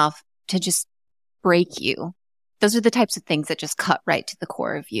be enough to just break you. Those are the types of things that just cut right to the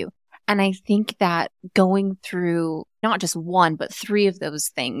core of you. And I think that going through not just one, but three of those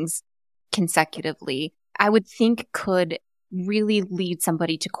things consecutively, I would think could really lead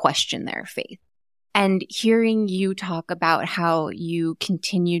somebody to question their faith. And hearing you talk about how you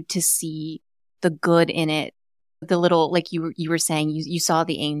continued to see the good in it, the little, like you were saying, you saw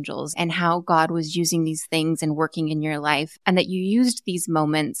the angels and how God was using these things and working in your life, and that you used these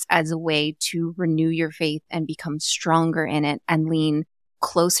moments as a way to renew your faith and become stronger in it and lean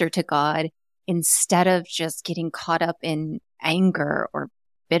closer to God instead of just getting caught up in anger or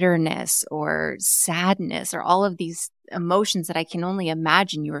bitterness or sadness or all of these emotions that I can only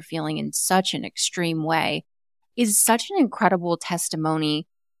imagine you were feeling in such an extreme way, is such an incredible testimony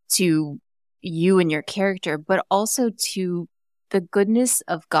to you and your character, but also to the goodness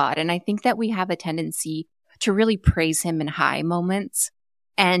of God. And I think that we have a tendency to really praise him in high moments.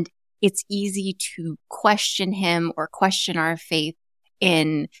 And it's easy to question him or question our faith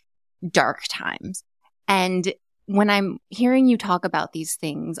in dark times. And when I'm hearing you talk about these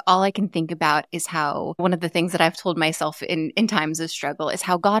things, all I can think about is how one of the things that I've told myself in times of struggle is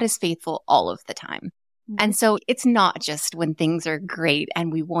how God is faithful all of the time. And so it's not just when things are great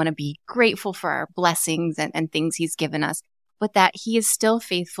and we want to be grateful for our blessings and things he's given us, but that he is still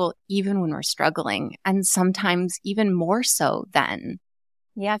faithful even when we're struggling, and sometimes even more so then.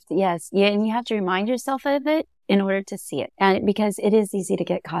 You have to, and you have to remind yourself of it in order to see it. And because it is easy to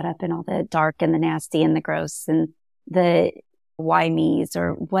get caught up in all the dark and the nasty and the gross and the why me's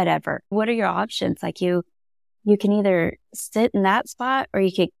or whatever. What are your options? Like you can either sit in that spot, or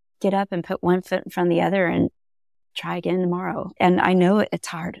you could get up and put one foot in front of the other and try again tomorrow. And I know it's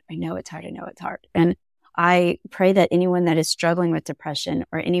hard. I know it's hard. And I pray that anyone that is struggling with depression,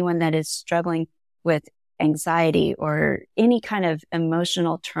 or anyone that is struggling with anxiety or any kind of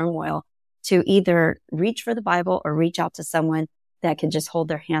emotional turmoil, to either reach for the Bible or reach out to someone that can just hold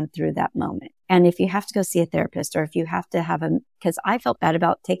their hand through that moment. And if you have to go see a therapist, or if you have to have because I felt bad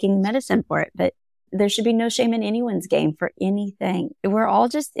about taking medicine for it, but there should be no shame in anyone's game for anything. We're all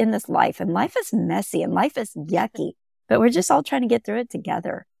just in this life, and life is messy and life is yucky, but we're just all trying to get through it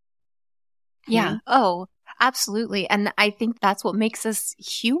together. Yeah. Oh, absolutely. And I think that's what makes us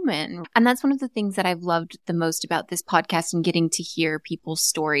human. And that's one of the things that I've loved the most about this podcast and getting to hear people's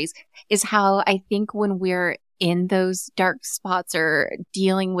stories, is how I think when we're in those dark spots or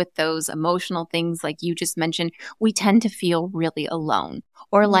dealing with those emotional things like you just mentioned, we tend to feel really alone,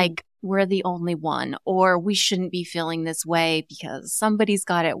 or like we're the only one, or we shouldn't be feeling this way because somebody's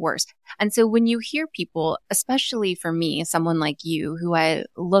got it worse. And so when you hear people, especially for me, someone like you who I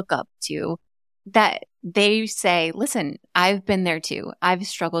look up to, that they say, listen, I've been there too. I've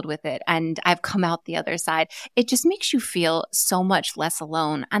struggled with it and I've come out the other side. It just makes you feel so much less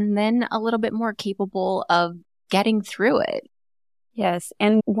alone and then a little bit more capable of getting through it. Yes.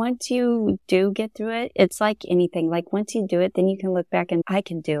 And once you do get through it, it's like anything. Like once you do it, then you can look back and I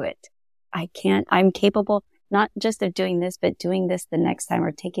can do it. I'm capable not just of doing this, but doing this the next time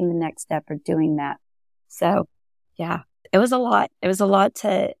or taking the next step or doing that. So yeah, it was a lot. It was a lot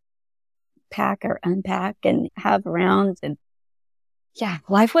to pack or unpack and have around. And yeah,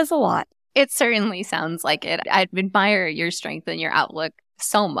 life was a lot. It certainly sounds like it. I admire your strength and your outlook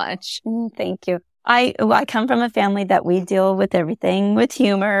so much. Thank you. I come from a family that we deal with everything with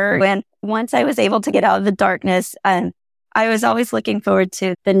humor. And once I was able to get out of the darkness, I was always looking forward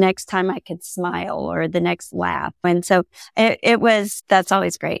to the next time I could smile or the next laugh. And so that's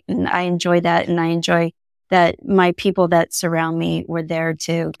always great. And I enjoy that. And I enjoy that my people that surround me were there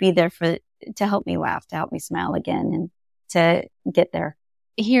to be there to help me laugh, to help me smile again and to get there.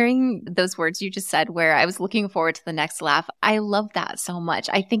 Hearing those words you just said where I was looking forward to the next laugh, I love that so much.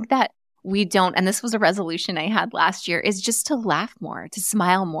 I think that we don't, and this was a resolution I had last year, is just to laugh more, to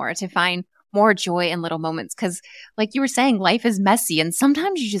smile more, to find more joy in little moments. Because like you were saying, life is messy. And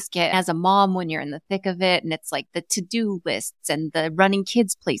sometimes you just get, as a mom, when you're in the thick of it, and it's like the to-do lists and the running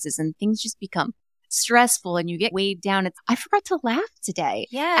kids places and things just become stressful and you get weighed down. I forgot to laugh today.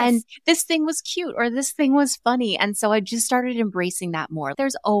 Yes. And this thing was cute or this thing was funny. And so I just started embracing that more.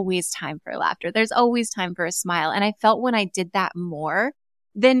 There's always time for laughter. There's always time for a smile. And I felt when I did that more,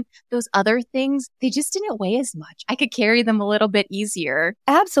 then those other things, they just didn't weigh as much. I could carry them a little bit easier.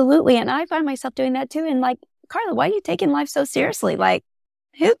 Absolutely. And I find myself doing that too. And like, Carla, why are you taking life so seriously? Like,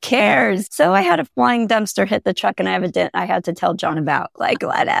 who cares? So I had a flying dumpster hit the truck and I have a dent I had to tell John about, like,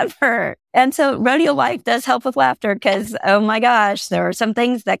 whatever. And so rodeo life does help with laughter because, oh my gosh, there are some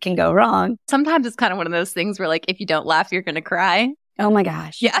things that can go wrong. Sometimes it's kind of one of those things where like, if you don't laugh, you're going to cry. Oh my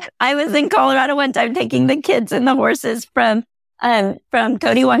gosh. Yeah. I was in Colorado one time taking the kids and the horses from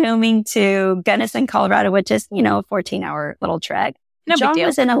Cody, Wyoming to Gunnison, Colorado, which is, a 14-hour little trek. No John big deal.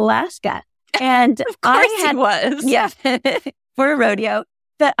 was in Alaska. And of course he was. Yeah, for a rodeo.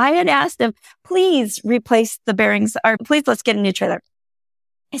 But I had asked him, please replace the bearings, or please let's get a new trailer.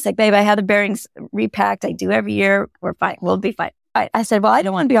 He's like, babe, I had the bearings repacked. I do every year. We're fine. We'll be fine. I said, well, I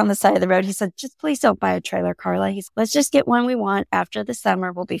don't want to be on the side of the road. He said, just please don't buy a trailer, Carla. Let's just get one we want after the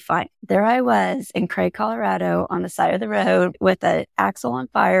summer. We'll be fine. There I was in Craig, Colorado on the side of the road with an axle on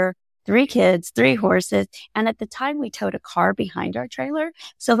fire, 3 kids, 3 horses. And at the time we towed a car behind our trailer.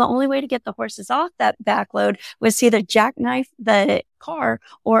 So the only way to get the horses off that back load was to either jackknife the car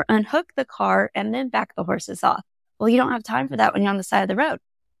or unhook the car and then back the horses off. Well, you don't have time for that when you're on the side of the road.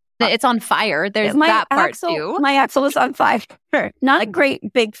 It's on fire. There's that part too. My axle was on fire. Not a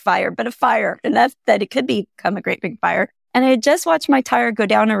great big fire, but a fire. And that it could become a great big fire. And I had just watched my tire go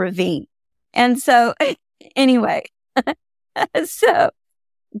down a ravine. And so anyway, so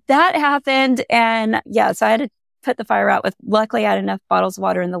that happened. And yeah, so I had to put the fire out luckily I had enough bottles of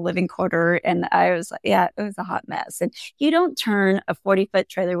water in the living quarter. And I was like, yeah, it was a hot mess. And you don't turn a 40-foot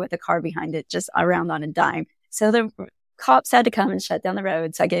trailer with a car behind it just around on a dime. So the cops had to come and shut down the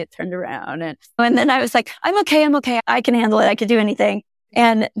road. So I get turned around. And then I was like, I'm okay. I can handle it. I can do anything.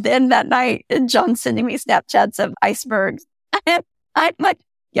 And then that night, John's sending me Snapchats of icebergs. I'm like,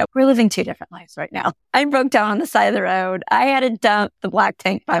 yeah, we're living 2 different lives right now. I broke down on the side of the road. I had to dump the black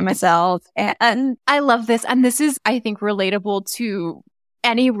tank by myself. And I love this. And this is, I think, relatable to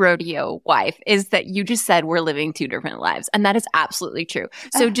any rodeo wife, is that you just said we're living 2 different lives. And that is absolutely true.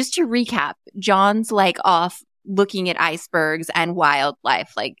 So just to recap, John's like off looking at icebergs and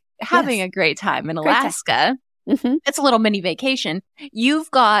wildlife, like having a great time in Alaska. Mm-hmm. It's a little mini vacation. You've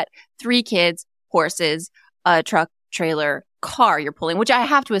got 3 kids, horses, a truck, trailer, car you're pulling, which I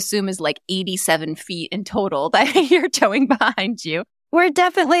have to assume is like 87 feet in total that you're towing behind you. We're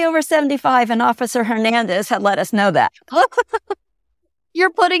definitely over 75, and Officer Hernandez had let us know that.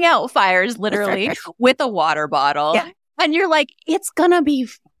 You're putting out fires literally with a water bottle. Yeah. And you're like, it's gonna be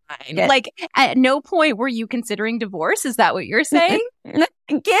fine. Yeah. Like, at no point were you considering divorce? Is that what you're saying? Again,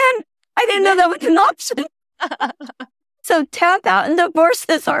 I didn't know that was an option. So tap out and divorce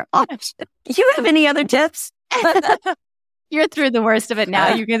is our option. You have any other tips? You're through the worst of it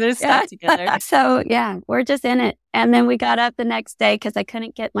now. You can just stop together. So yeah, we're just in it. And then we got up the next day because I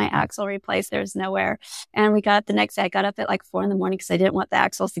couldn't get my axle replaced. There's nowhere. And we got up the next day. I got up at like 4 a.m. because I didn't want the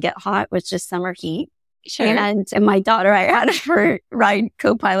axles to get hot with just summer heat. Sure. And my daughter, I had her ride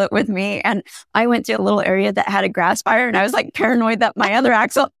co-pilot with me. And I went to a little area that had a grass fire. And I was like paranoid that my other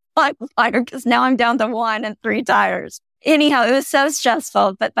axle might fire because now I'm down to 1 and 3 tires. Anyhow, it was so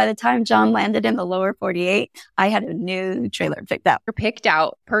stressful. But by the time John landed in the lower 48, I had a new trailer picked out. Picked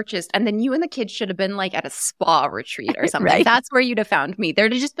out, purchased, and then you and the kids should have been like at a spa retreat or something. Right. That's where you'd have found me.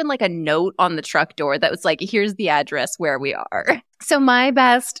 There'd have just been like a note on the truck door that was like, here's the address where we are. So my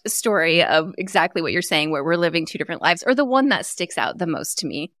best story of exactly what you're saying, where we're living 2 different lives, or the one that sticks out the most to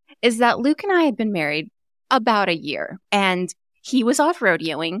me, is that Luke and I had been married about a year, and he was off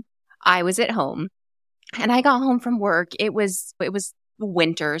rodeoing. I was at home. And I got home from work. It was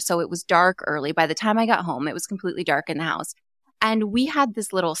winter, so it was dark early. By the time I got home, it was completely dark in the house. And we had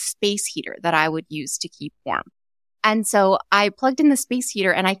this little space heater that I would use to keep warm. And so I plugged in the space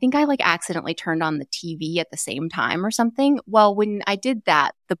heater, and I think I like accidentally turned on the TV at the same time or something. Well, when I did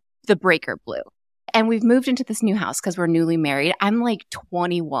that, the breaker blew. And we've moved into this new house because we're newly married. I'm like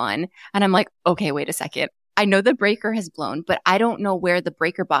 21, and I'm like, okay, wait a second. I know the breaker has blown, but I don't know where the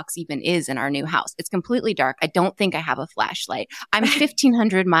breaker box even is in our new house. It's completely dark. I don't think I have a flashlight. I'm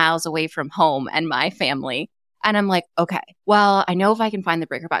 1,500 miles away from home and my family. And I'm like, okay, well, I know if I can find the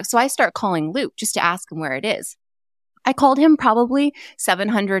breaker box. So I start calling Luke just to ask him where it is. I called him probably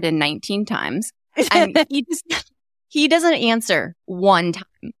 719 times, and he doesn't answer one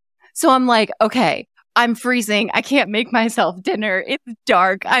time. So I'm like, okay, I'm freezing. I can't make myself dinner. It's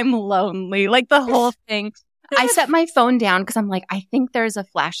dark. I'm lonely. Like the whole thing. I set my phone down because I'm like, I think there's a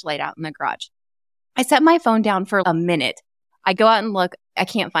flashlight out in the garage. I set my phone down for a minute. I go out and look. I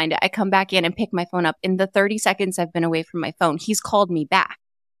can't find it. I come back in and pick my phone up. In the 30 seconds I've been away from my phone, he's called me back.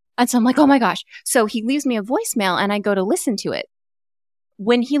 And so I'm like, oh my gosh. So he leaves me a voicemail and I go to listen to it.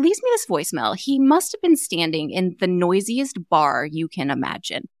 When he leaves me this voicemail, he must have been standing in the noisiest bar you can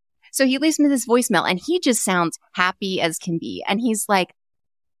imagine. So he leaves me this voicemail and he just sounds happy as can be. And he's like,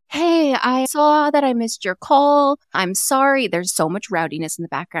 hey, I saw that I missed your call. I'm sorry. There's so much rowdiness in the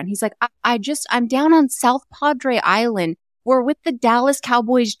background. He's like, I'm down on South Padre Island. We're with the Dallas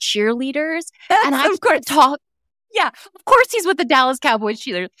Cowboys cheerleaders. And I could talk. Yeah, of course he's with the Dallas Cowboys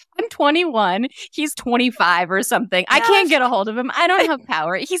cheerleaders. I'm 21. He's 25 or something. I can't get a hold of him. I don't have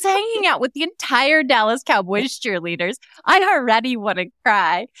power. He's hanging out with the entire Dallas Cowboys cheerleaders. I already want to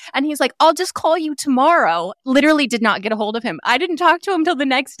cry. And he's like, I'll just call you tomorrow. Literally did not get a hold of him. I didn't talk to him till the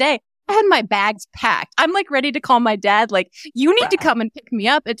next day. I had my bags packed. I'm like ready to call my dad. Like, you need to come and pick me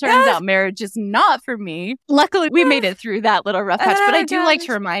up. It turns out marriage is not for me. Luckily, we made it through that little rough patch, but I do like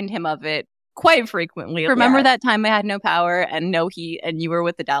to remind him of it quite frequently. Remember that time I had no power and no heat and you were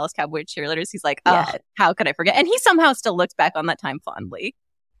with the Dallas Cowboys cheerleaders? He's like, oh, how could I forget? And he somehow still looks back on that time fondly.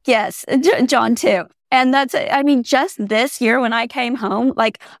 Yes, John too. And that's, I mean, just this year when I came home,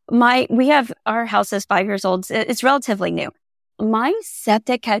 like our house is 5 years old. It's relatively new. My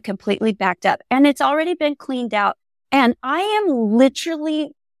septic had completely backed up and it's already been cleaned out. And I am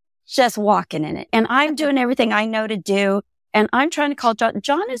literally just walking in it. And I'm doing everything I know to do. And I'm trying to call John.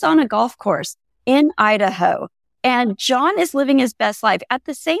 John is on a golf course in Idaho. And John is living his best life. At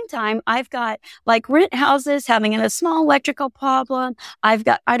the same time, I've got like rent houses having a small electrical problem. I've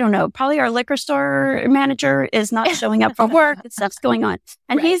got, I don't know, probably our liquor store manager is not showing up for work. Stuff's going on.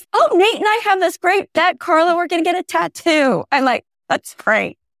 And he's, Nate and I have this that Carla, we're going to get a tattoo. I'm like, that's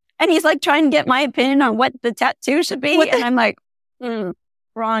great. And he's like trying to get my opinion on what the tattoo should be. And I'm like,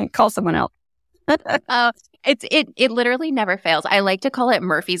 wrong, call someone else. It literally never fails. I like to call it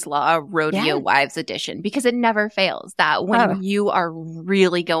Murphy's Law Rodeo Wives Edition because it never fails that when you are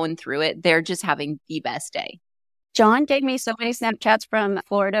really going through it, they're just having the best day. John gave me so many Snapchats from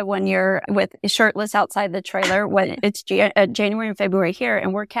Florida one year with shirtless outside the trailer when it's January and February here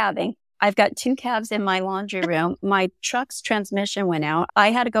and we're calving. I've got 2 calves in my laundry room. My truck's transmission went out.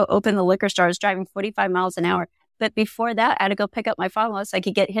 I had to go open the liquor store. I was driving 45 miles an hour. But before that, I had to go pick up my father-in-law so I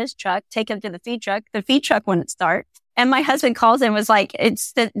could get his truck, take him to the feed truck. The feed truck wouldn't start. And my husband calls and was like,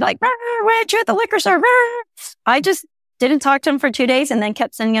 it's like, we're at the liquor store. I just didn't talk to him for 2 days and then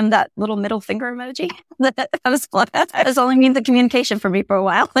kept sending him that little middle finger emoji. That was only means the communication for me for a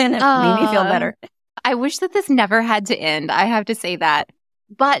while and it made me feel better. I wish that this never had to end. I have to say that.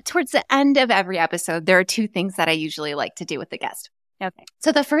 But towards the end of every episode, there are 2 things that I usually like to do with the guest. Okay.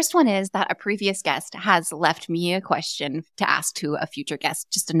 So the first one is that a previous guest has left me a question to ask to a future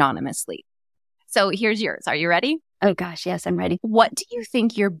guest just anonymously. So here's yours. Are you ready? Oh gosh, yes, I'm ready. What do you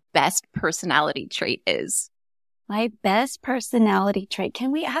think your best personality trait is? My best personality trait.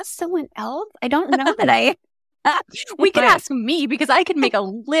 Can we ask someone else? I don't know that We could ask me because I could make a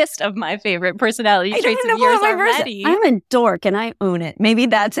list of my favorite personality traits of yours already. I'm a dork and I own it. Maybe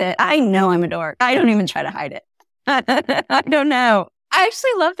that's it. I know I'm a dork. I don't even try to hide it. I don't know. I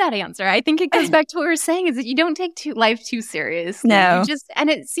actually love that answer. I think it goes back to what we were saying is that you don't take life too seriously. No. And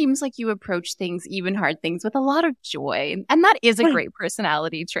it seems like you approach things, even hard things, with a lot of joy. And that is a great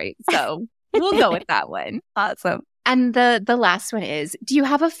personality trait. So we'll go with that one. Awesome. And the last one is, do you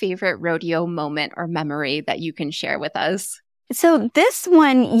have a favorite rodeo moment or memory that you can share with us? So this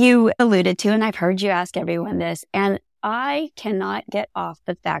one you alluded to, and I've heard you ask everyone this, and I cannot get off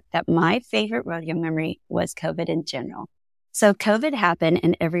the fact that my favorite rodeo memory was COVID in general. So COVID happened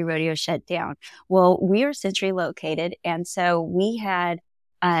and every rodeo shut down. Well, we are centrally located. And so we had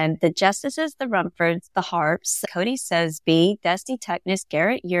the Justices, the Rumfords, the Harps, Cody Sosby, Dusty Tuckness,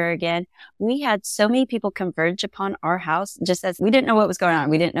 Garrett Urigan. We had so many people converge upon our house just as we didn't know what was going on.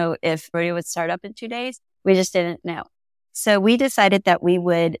 We didn't know if rodeo would start up in 2 days. We just didn't know. So we decided that we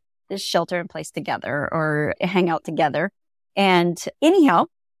would shelter in place together or hang out together. And anyhow,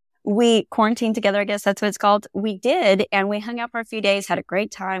 we quarantined together, I guess that's what it's called. We did, and we hung out for a few days, had a great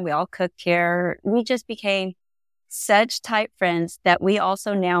time. We all cooked here. We just became such tight friends that we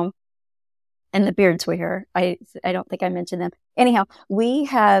also now, and the Beards were here. I don't think I mentioned them. Anyhow, we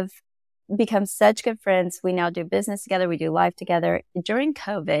have become such good friends. We now do business together. We do life together. During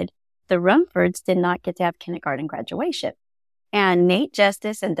COVID, the Rumfords did not get to have kindergarten graduation. And Nate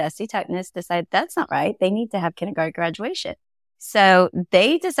Justice and Dusty Tuckness decided that's not right. They need to have kindergarten graduation. So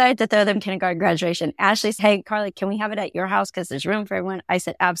they decided to throw them kindergarten graduation. Ashley said, hey, Carly, can we have it at your house? Because there's room for everyone. I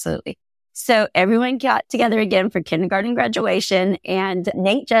said, absolutely. So everyone got together again for kindergarten graduation. And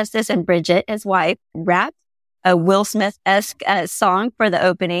Nate Justice and Bridget, his wife, rapped a Will Smith-esque song for the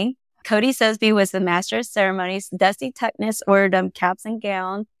opening. Cody Sosby was the master of ceremonies. Dusty Tuckness ordered them caps and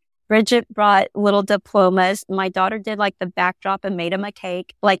gowns. Bridget brought little diplomas. My daughter did like the backdrop and made them a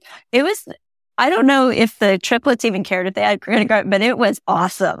cake. Like it was... I don't know if the triplets even cared if they had kindergarten, but it was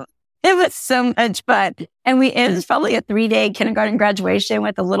awesome. It was so much fun. And it was probably a 3-day kindergarten graduation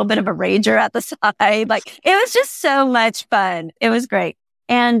with a little bit of a rager at the side. Like it was just so much fun. It was great.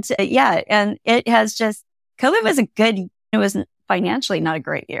 And and it has just, COVID was it was financially not a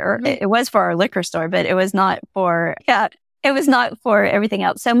great year. Mm-hmm. It was for our liquor store, but it was not for, it was not for everything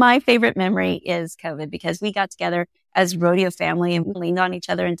else. So my favorite memory is COVID because we got together as rodeo family and we leaned on each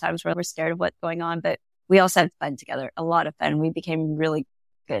other in times where we're scared of what's going on, but we also had fun together, a lot of fun. We became really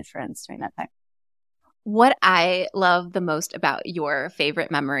good friends during that time. What I love the most about your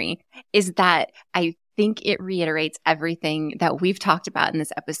favorite memory is that I think it reiterates everything that we've talked about in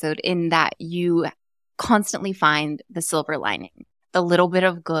this episode in that you constantly find the silver lining, the little bit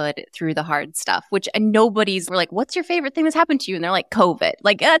of good through the hard stuff, which we're like, what's your favorite thing that's happened to you? And they're like, COVID.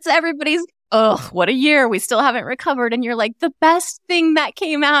 Like that's everybody's, what a year. We still haven't recovered. And you're like, the best thing that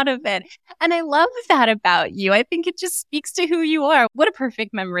came out of it. And I love that about you. I think it just speaks to who you are. What a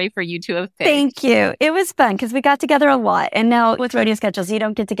perfect memory for you to have picked. Thank you. It was fun because we got together a lot. And now with rodeo schedules, you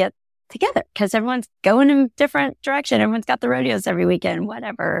don't get to get together because everyone's going in a different direction. Everyone's got the rodeos every weekend,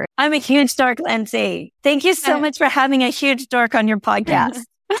 whatever. I'm a huge dork, Lindsay. Thank you so much for having a huge dork on your podcast.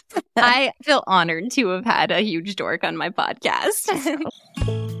 I feel honored to have had a huge dork on my podcast.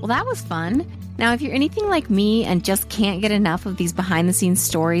 Well, that was fun. Now, if you're anything like me and just can't get enough of these behind-the-scenes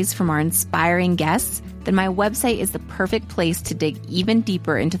stories from our inspiring guests, then my website is the perfect place to dig even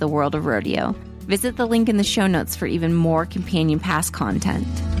deeper into the world of rodeo. Visit the link in the show notes for even more companion pass content.